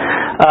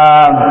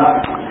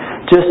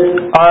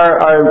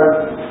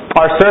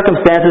our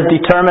circumstances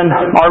determine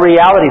our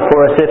reality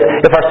for us.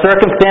 If our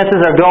circumstances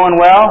are going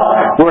well,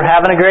 we're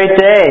having a great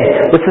day.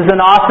 This is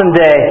an awesome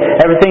day.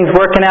 Everything's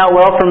working out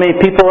well for me.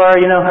 People are,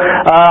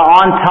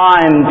 on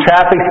time.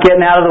 Traffic's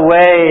getting out of the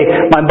way.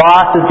 My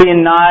boss is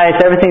being nice.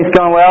 Everything's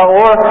going well.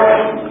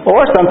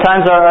 Or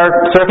sometimes our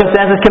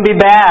circumstances can be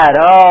bad.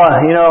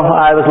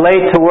 I was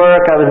late to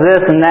work. I was this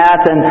and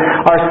that. And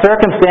our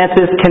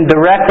circumstances can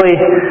directly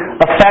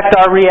affect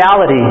our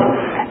reality.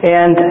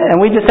 And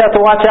we just have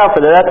to watch out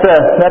for that.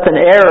 That's an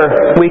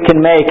error we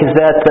can make, is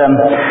that,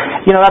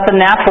 that's a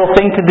natural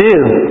thing to do.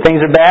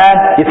 Things are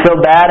bad, you feel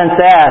bad and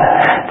sad.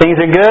 Things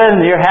are good,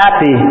 and you're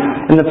happy.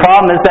 And the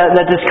problem is that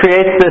just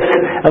creates this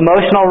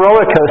emotional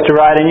roller coaster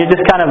ride, and you're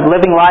just kind of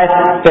living life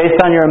based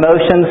on your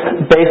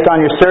emotions, based on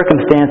your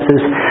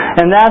circumstances.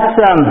 And that's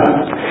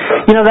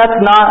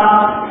not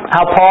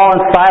how Paul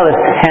and Silas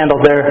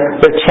handled their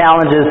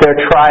challenges, their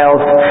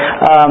trials.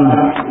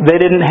 They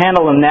didn't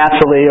handle them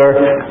naturally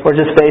or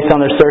just based on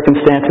their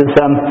circumstances.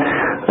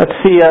 Let's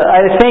see.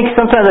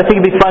 Sometimes I think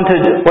it'd be fun to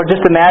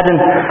just imagine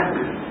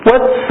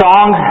what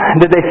songs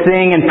did they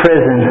sing in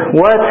prison?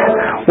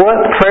 What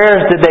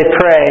prayers did they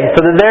pray?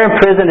 So that they're in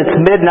prison. It's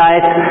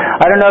midnight.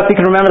 I don't know if you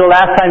can remember the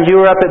last time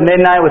you were up at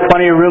midnight with one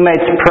of your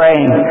roommates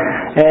praying.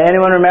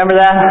 Anyone remember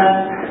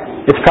that?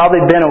 It's probably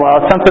been a while.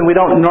 It's something we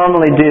don't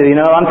normally do.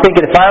 I'm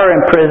thinking if I were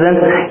in prison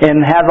and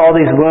have all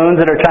these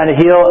wounds that are trying to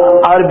heal,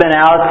 I would have been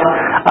out.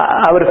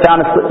 I would have found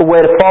a way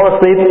to fall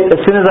asleep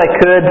as soon as I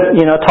could,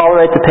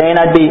 tolerate the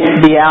pain. I'd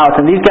be out.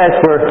 And these guys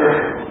were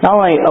not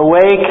only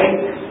awake,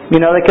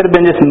 they could have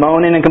been just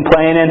moaning and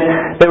complaining.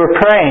 They were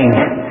praying.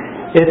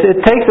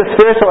 It takes a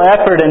spiritual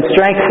effort and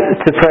strength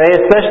to pray,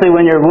 especially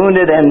when you're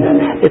wounded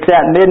and it's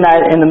at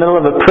midnight in the middle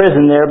of a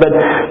prison there. But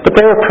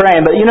they were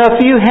praying. But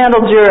if you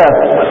handled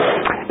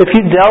if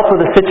you dealt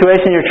with a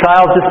situation, your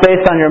trials, just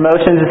based on your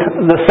emotions,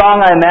 the song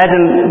I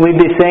imagine we'd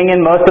be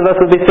singing, most of us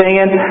would be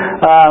singing,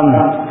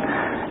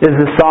 is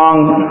the song,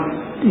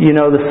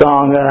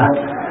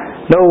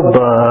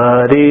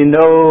 nobody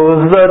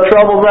knows the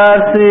troubles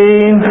I've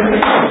seen.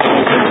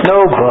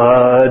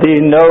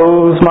 Nobody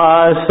knows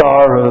my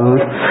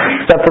sorrows,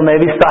 except for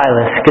maybe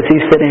Silas, because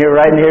he's sitting here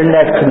right here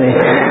next to me.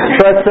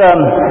 But,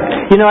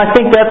 I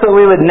think that's what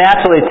we would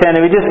naturally tend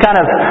to. We just kind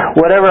of,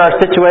 whatever our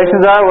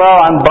situations are, well,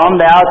 I'm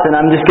bummed out, and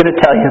I'm just going to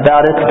tell you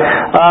about it.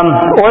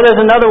 Or there's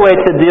another way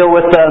to deal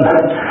with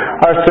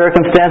our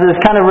circumstances,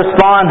 kind of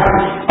respond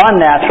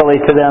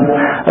unnaturally to them.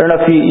 I don't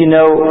know if you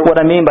know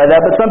what I mean by that,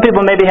 but some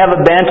people maybe have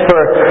a bent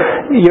for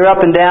you're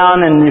up and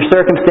down and your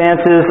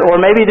circumstances, or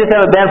maybe you just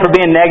have a bent for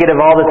being negative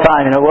all the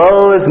time.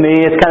 Woe is me.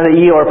 It's kind of the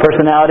Eeyore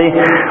personality.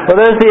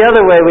 Well, there's the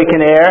other way we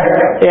can err,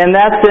 and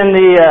that's in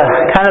the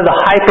kind of the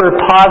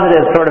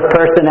hyper-positive sort of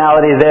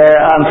personality there,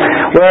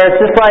 where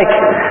it's just like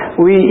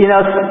we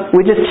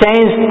just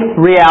change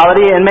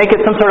reality and make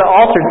it some sort of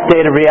altered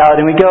state of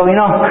reality. And we go,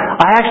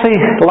 I actually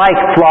like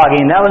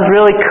flogging. That was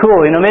really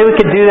cool. Maybe we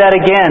could do that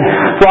again.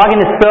 Flogging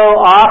is so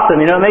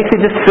awesome. It makes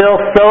you just feel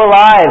so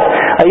alive.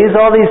 I use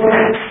all these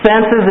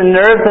senses and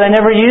nerves that I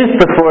never used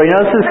before.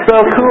 This is so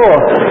cool.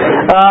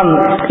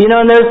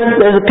 And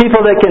there's the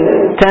people that can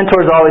tend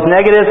towards always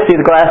negative, see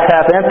the glass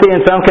half empty,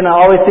 and some can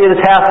always see it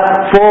as half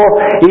full,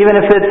 even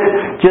if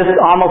it's just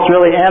almost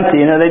really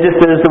empty. They just,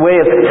 there's a way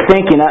of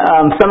thinking.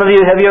 Some of you,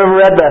 have you ever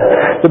read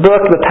the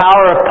book, The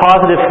Power of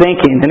Positive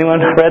Thinking? Anyone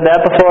read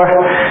that before?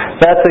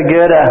 That's a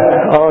good,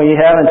 oh, you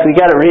haven't, so you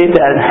got to read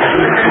that.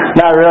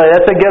 Not really.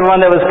 That's a good one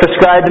that was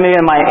prescribed to me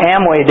in my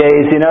Amway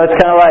days. It's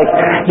kind of like,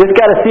 just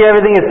got to see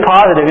everything as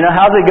positive.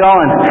 How's it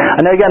going?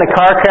 I know you got in a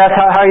car crash.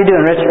 How are you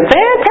doing, Rich?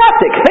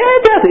 Fantastic.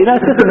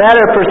 It's just a matter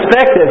of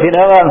perspective,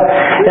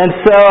 And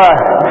so,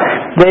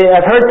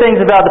 I've heard things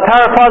about the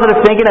power of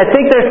positive thinking. I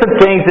think there's some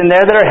things in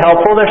there that are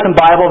helpful. There's some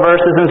Bible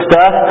verses and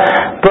stuff.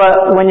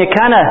 But when you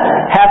kind of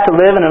have to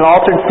live in an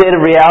altered state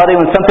of reality,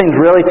 when something's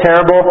really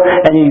terrible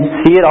and you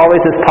see it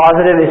always as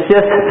positive, it's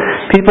just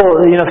people,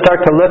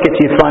 start to look at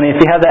you funny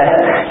if you have that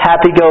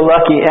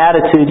happy-go-lucky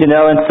attitude,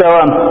 And so,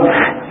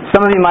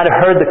 some of you might have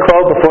heard the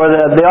quote before.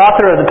 The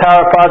author of The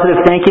Power of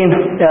Positive Thinking,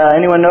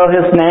 anyone know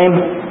his name?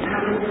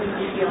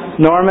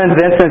 Norman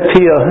Vincent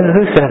Peale.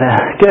 Who said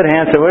that? Good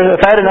answer.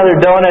 If I had another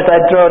donut,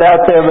 I'd throw it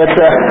out there. But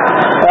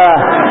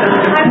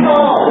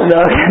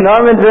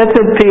Norman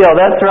Vincent Peale.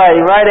 That's right.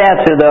 Right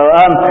answer, though.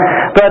 I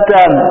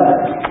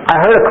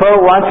heard a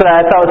quote once that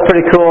I thought was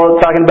pretty cool,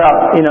 talking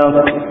about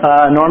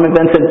Norman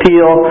Vincent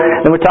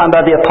Peale, and we're talking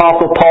about the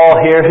Apostle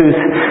Paul here, who's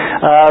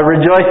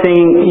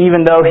rejoicing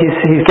even though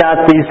he's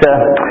got these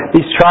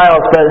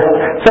trials. But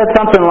said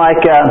something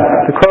like,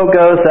 the quote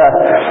goes,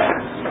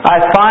 I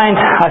find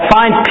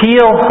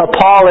Peale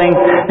appalling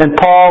and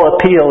Paul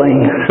appealing.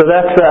 So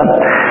that's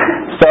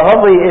so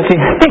hopefully if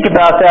you think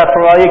about that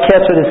for a while, you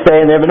catch what it's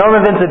saying there. But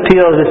Norman Vincent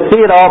Peale, just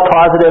see it all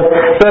positive.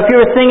 So if you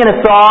were singing a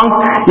song,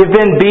 you've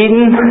been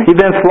beaten, you've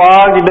been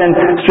flogged, you've been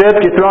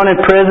stripped, you're thrown in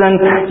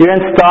prison, you're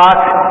in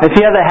stocks. If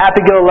you have that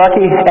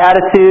happy-go-lucky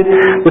attitude,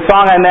 the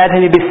song I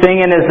imagine you'd be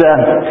singing is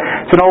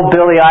it's an old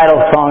Billy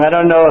Idol song. I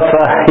don't know if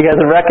you guys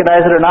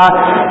recognize it or not.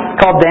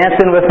 It's called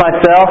Dancing with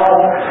Myself.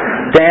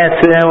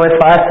 Dancing with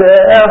myself, it's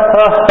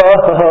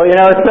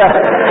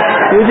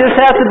you just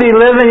have to be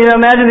living.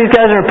 Imagine these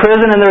guys are in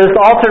prison and there's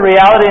altered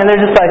reality, and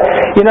they're just like,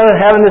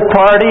 having this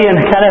party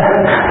and kind of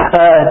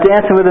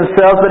dancing with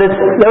themselves, but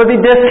they would be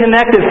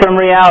disconnected from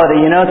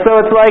reality. So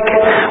it's like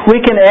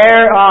we can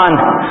err on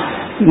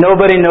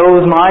nobody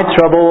knows my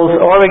troubles,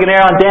 or we can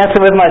err on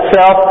dancing with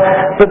myself.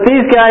 But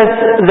these guys,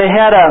 they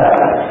had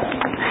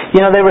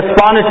they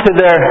responded to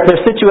their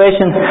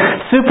situation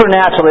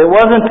supernaturally. It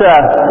wasn't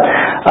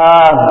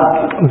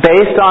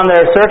based on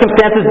their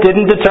circumstances,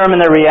 didn't determine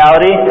their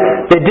reality.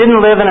 They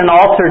didn't live in an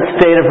altered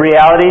state of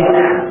reality,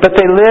 but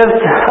they lived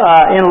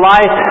in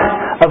light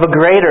of a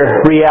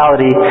greater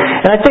reality.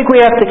 And I think we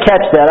have to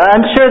catch that.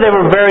 I'm sure they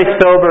were very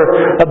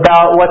sober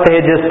about what they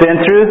had just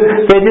been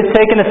through. They had just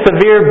taken a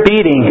severe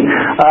beating.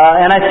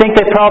 And I think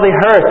they probably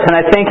hurt. And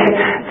I think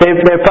they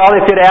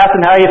probably, if you'd asked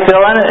them, how are you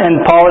feeling?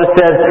 And Paul would have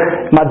said,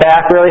 my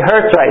back really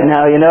hurts right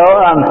now,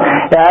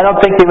 I don't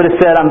think they would have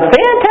said, I'm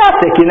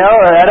fantastic,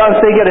 or I don't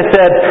think he would have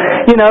said,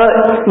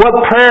 what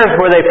prayers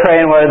were they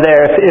praying were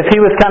there? If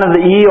he was kind of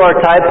the Eeyore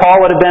type,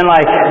 Paul would have been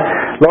like,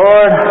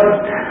 Lord,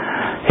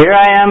 here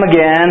I am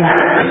again,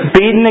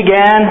 beaten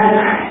again,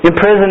 in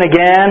prison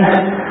again.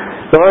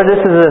 Lord,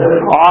 this is an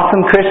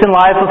awesome Christian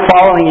life of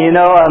following you.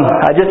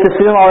 I just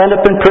assume I'll end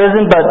up in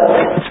prison, but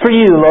it's for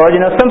you, Lord.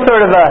 Some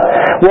sort of a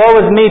woe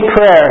is me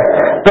prayer.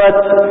 But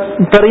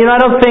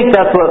I don't think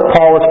that's what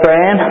Paul was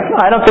praying.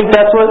 I don't think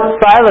that's what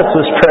Silas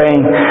was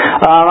praying.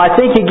 I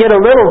think you get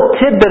a little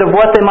tidbit of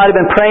what they might have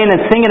been praying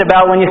and singing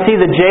about when you see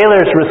the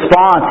jailer's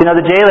response.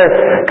 The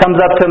jailer comes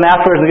up to him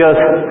afterwards and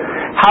goes,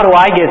 how do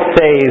I get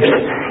saved?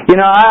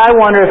 I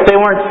wonder if they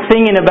weren't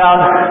singing about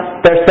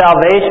their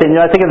salvation.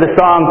 I think of the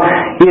song,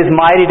 He is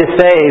Mighty to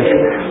Save.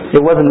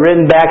 It wasn't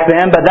written back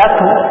then, but that's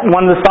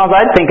one of the songs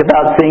I'd think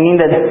about singing,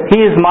 that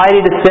He is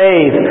mighty to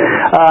save.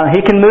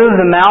 He can move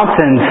the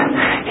mountains.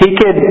 He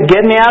could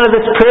get me out of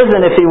this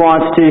prison if He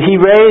wants to. He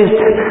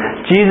raised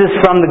Jesus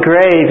from the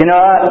grave.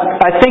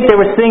 I think they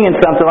were singing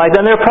something like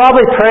that. And they're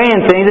probably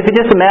praying things. If you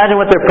just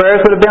imagine what their prayers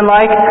would have been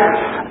like,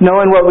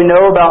 knowing what we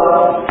know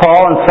about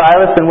Paul and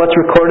Silas and what's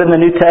recorded in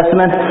the New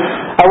Testament,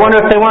 I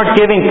wonder if they weren't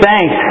giving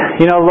thanks.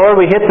 Lord,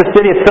 we hit the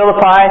city of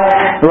Philippi,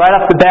 and right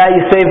off the bat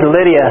you saved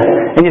Lydia,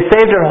 and you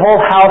saved her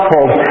whole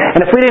household.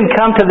 And if we didn't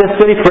come to this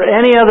city for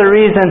any other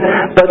reason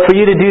but for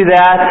you to do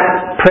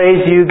that,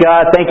 praise you,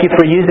 God. Thank you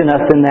for using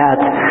us in that.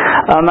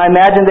 I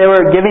imagine they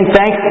were giving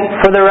thanks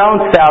for their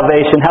own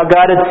salvation, how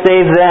God had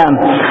saved them.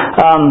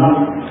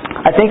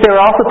 I think they were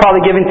also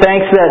probably giving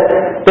thanks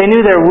that they knew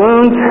their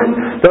wounds,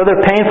 though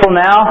they're painful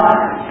now,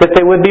 that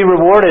they would be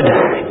rewarded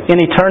in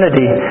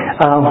eternity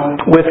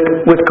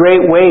with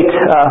great weight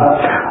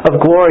of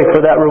glory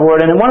for that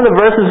reward. And one of the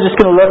verses we're just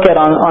going to look at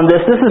on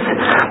this is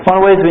one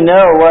of the ways we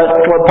know what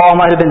Paul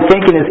might have been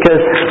thinking, is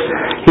because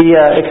he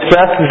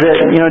expresses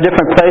it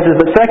different places.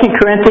 But 2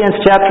 Corinthians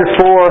chapter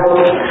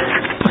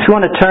 4, if you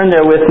want to turn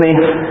there with me,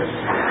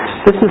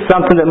 this is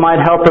something that might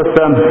help us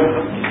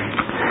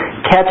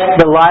catch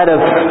the light of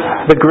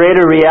the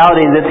greater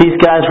reality that these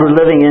guys were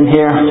living in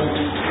here.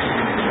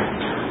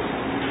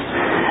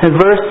 In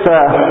verse,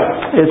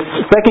 it's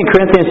 2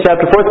 Corinthians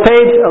chapter 4,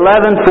 page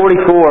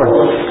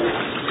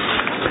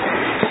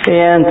 1144.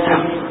 And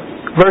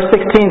Verse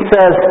 16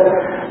 says,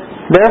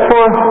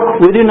 "Therefore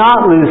we do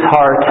not lose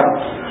heart.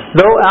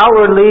 Though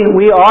outwardly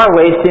we are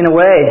wasting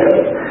away,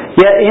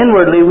 yet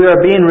inwardly we are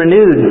being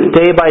renewed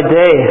day by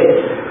day.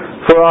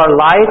 For our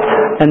light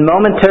and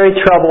momentary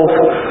troubles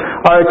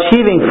are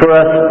achieving for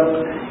us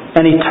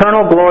an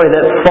eternal glory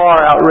that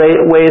far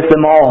outweighs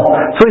them all."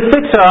 So we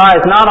fix our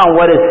eyes not on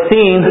what is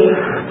seen,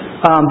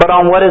 but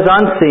on what is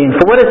unseen.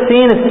 For what is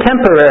seen is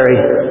temporary,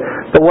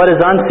 but what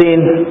is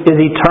unseen is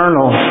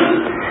eternal.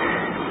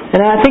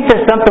 And I think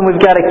there's something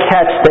we've got to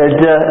catch there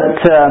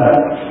to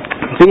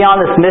be on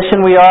this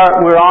mission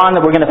we're on,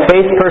 that we're going to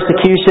face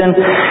persecution,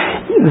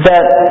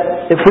 that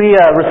if we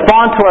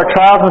respond to our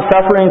trials and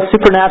sufferings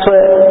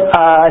supernaturally,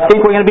 I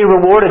think we're going to be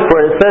rewarded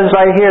for it. It says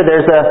right here,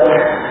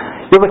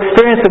 you'll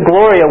experience a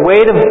glory, a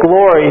weight of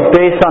glory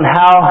based on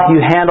how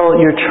you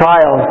handle your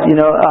trials.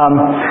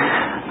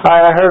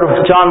 I heard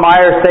John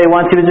Mayer say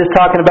once, he was just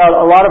talking about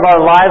a lot of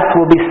our lives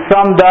will be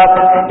summed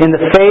up in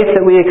the faith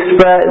that we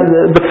express,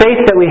 the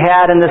faith that we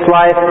had in this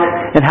life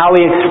and how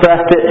we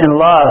expressed it in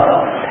love.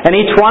 And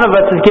each one of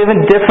us is given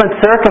different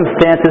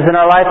circumstances in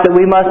our life that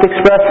we must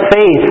express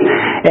faith.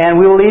 And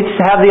we will each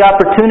have the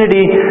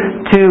opportunity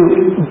to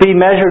be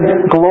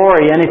measured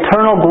glory, an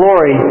eternal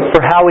glory,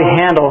 for how we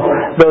handle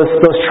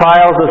those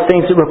trials, those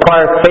things that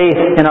require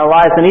faith in our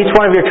lives. And each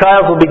one of your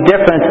trials will be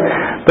different,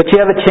 but you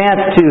have a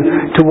chance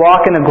to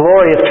walk in the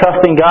glory of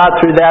trusting God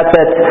through that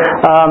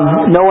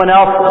no one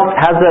else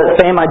has the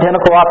same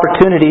identical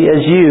opportunity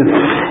as you.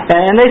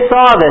 And they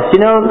saw this.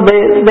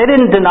 They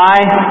didn't deny,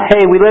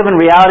 hey, we live in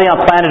reality on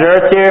planet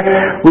Earth here.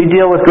 We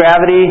deal with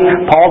gravity.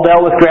 Paul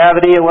dealt with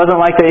gravity. It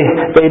wasn't like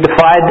they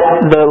defied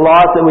the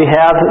laws that we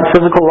have,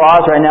 physical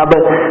laws right now.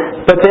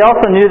 But they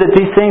also knew that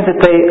these things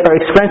that they are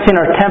experiencing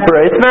are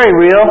temporary. It's very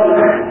real.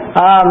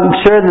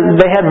 I'm sure that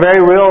they had very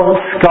real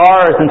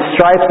scars and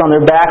stripes on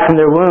their back from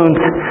their wounds.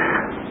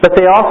 But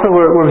they also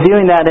were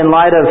viewing that in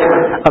light of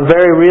a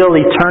very real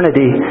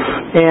eternity.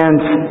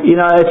 And,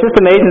 it's just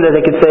amazing that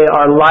they could say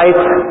our light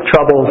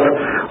troubles,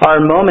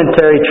 our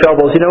momentary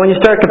troubles. When you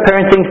start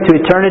comparing things to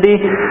eternity,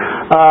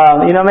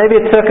 maybe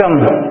it took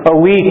them a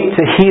week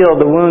to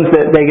heal the wounds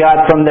that they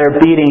got from their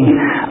beating.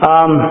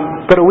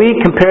 But a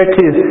week compared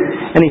to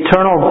an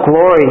eternal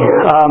glory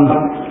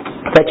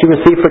that you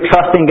receive for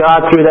trusting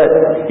God through that,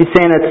 he's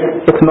saying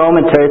it's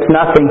momentary, it's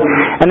nothing.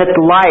 And it's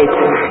light.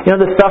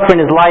 The suffering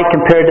is light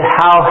compared to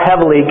how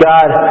heavily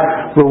God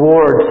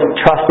rewards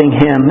trusting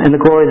Him and the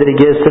glory that He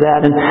gives to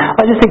that. And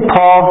I just think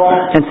Paul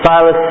and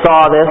Silas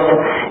saw this,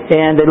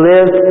 and they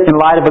lived in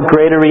light of a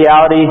greater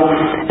reality.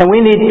 And we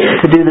need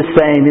to do the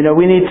same.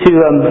 We need to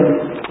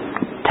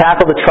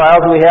tackle the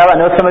trials we have. I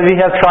know some of you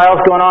have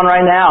trials going on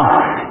right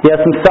now. You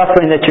have some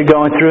suffering that you're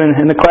going through,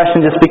 and the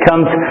question just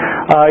becomes,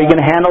 are you going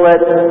to handle it?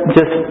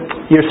 Just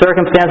your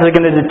circumstances are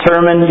going to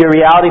determine your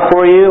reality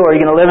for you, or are you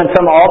going to live in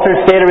some altered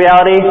state of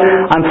reality?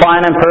 I'm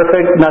fine, I'm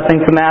perfect,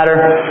 nothing's the matter.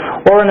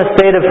 Or in a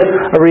state of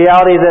a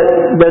reality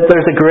that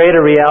there's a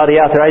greater reality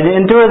out there. I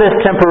endure this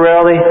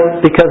temporarily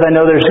because I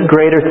know there's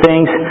greater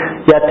things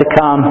yet to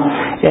come.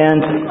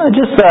 And I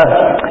just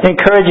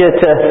encourage you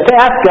to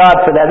ask God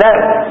for that.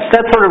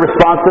 That sort of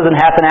response doesn't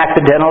happen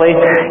accidentally.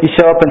 You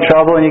show up in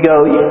trouble and you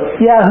go,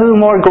 Yahoo,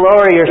 more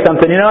glory or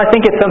something. I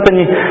think it's something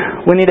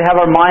we need to have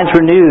our minds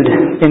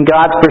renewed in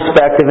God's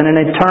perspective and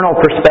an eternal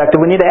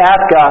perspective. We need to ask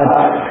God,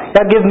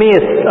 give me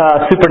a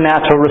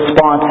supernatural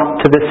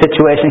response to this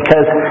situation,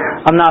 because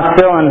I'm not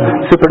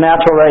feeling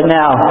supernatural right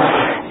now.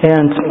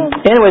 And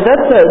anyways,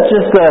 that's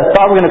just the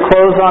thought we're going to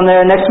close on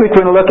there. Next week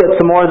we're going to look at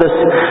some more of this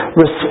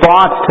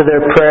response to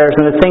their prayers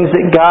and the things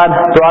that God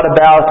brought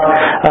about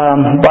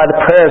by the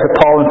prayers of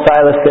Paul and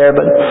Silas there.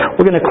 But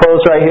we're going to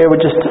close right here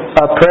with just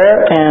a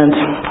prayer,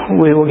 and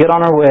we will get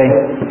on our way.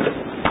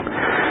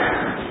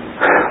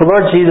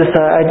 Lord Jesus,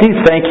 I do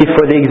thank You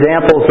for the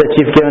examples that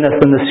You've given us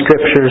in the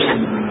Scriptures.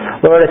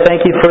 Lord, I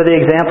thank You for the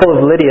example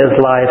of Lydia's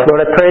life.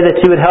 Lord, I pray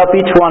that You would help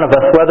each one of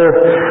us, whether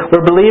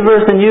we're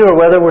believers in You or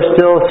whether we're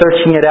still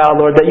searching it out,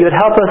 Lord, that You would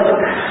help us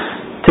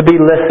to be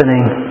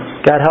listening.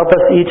 God, help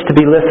us each to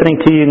be listening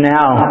to You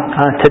now,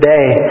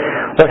 today.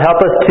 Lord,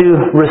 help us to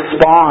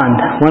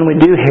respond when we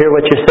do hear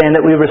what You're saying,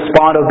 that we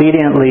respond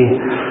obediently,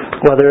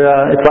 whether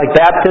it's like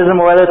baptism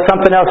or whether it's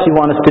something else You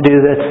want us to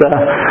do that's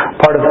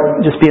part of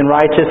just being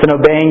righteous and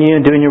obeying You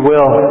and doing Your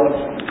will.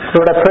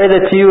 Lord, I pray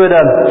that You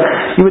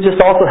would just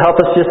also help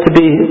us just to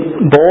be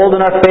bold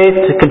in our faith,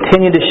 to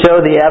continue to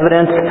show the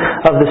evidence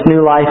of this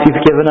new life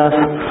You've given us.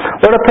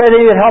 Lord, I pray that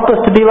You would help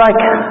us to be like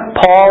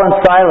Paul and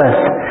Silas,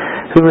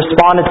 who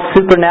responded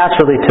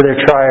supernaturally to their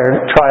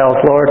trials,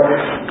 Lord.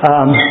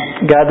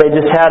 God, they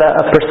just had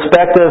a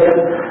perspective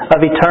of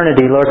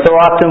eternity, Lord. So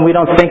often we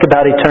don't think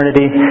about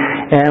eternity,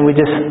 and we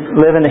just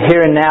live in the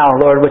here and now,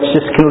 Lord, which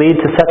just can lead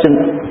to such a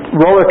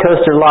roller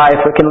coaster life,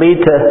 or can lead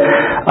to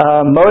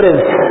motives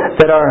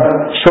that are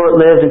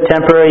short-lived and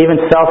temporary, even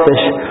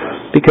selfish,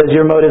 because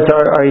Your motives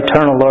are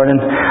eternal, Lord.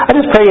 And I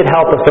just pray You'd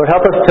help us, Lord.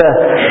 Help us to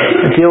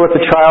deal with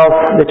the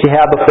trials that You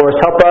have before us.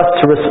 Help us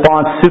to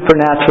respond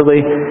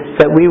supernaturally,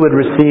 that we would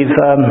receive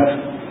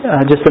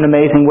just an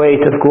amazing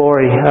weight of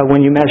glory when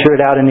You measure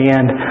it out in the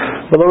end.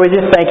 But Lord, we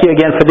just thank you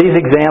again for these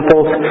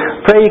examples.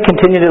 Pray you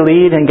continue to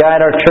lead and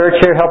guide our church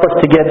here. Help us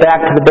to get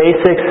back to the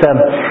basics,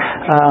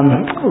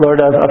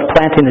 Lord, of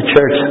planting the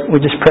church. We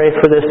just pray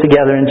for this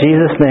together. In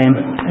Jesus' name,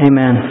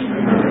 amen.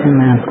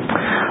 Amen.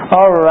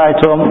 All right.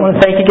 Well, I want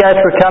to thank you guys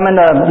for coming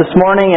this morning.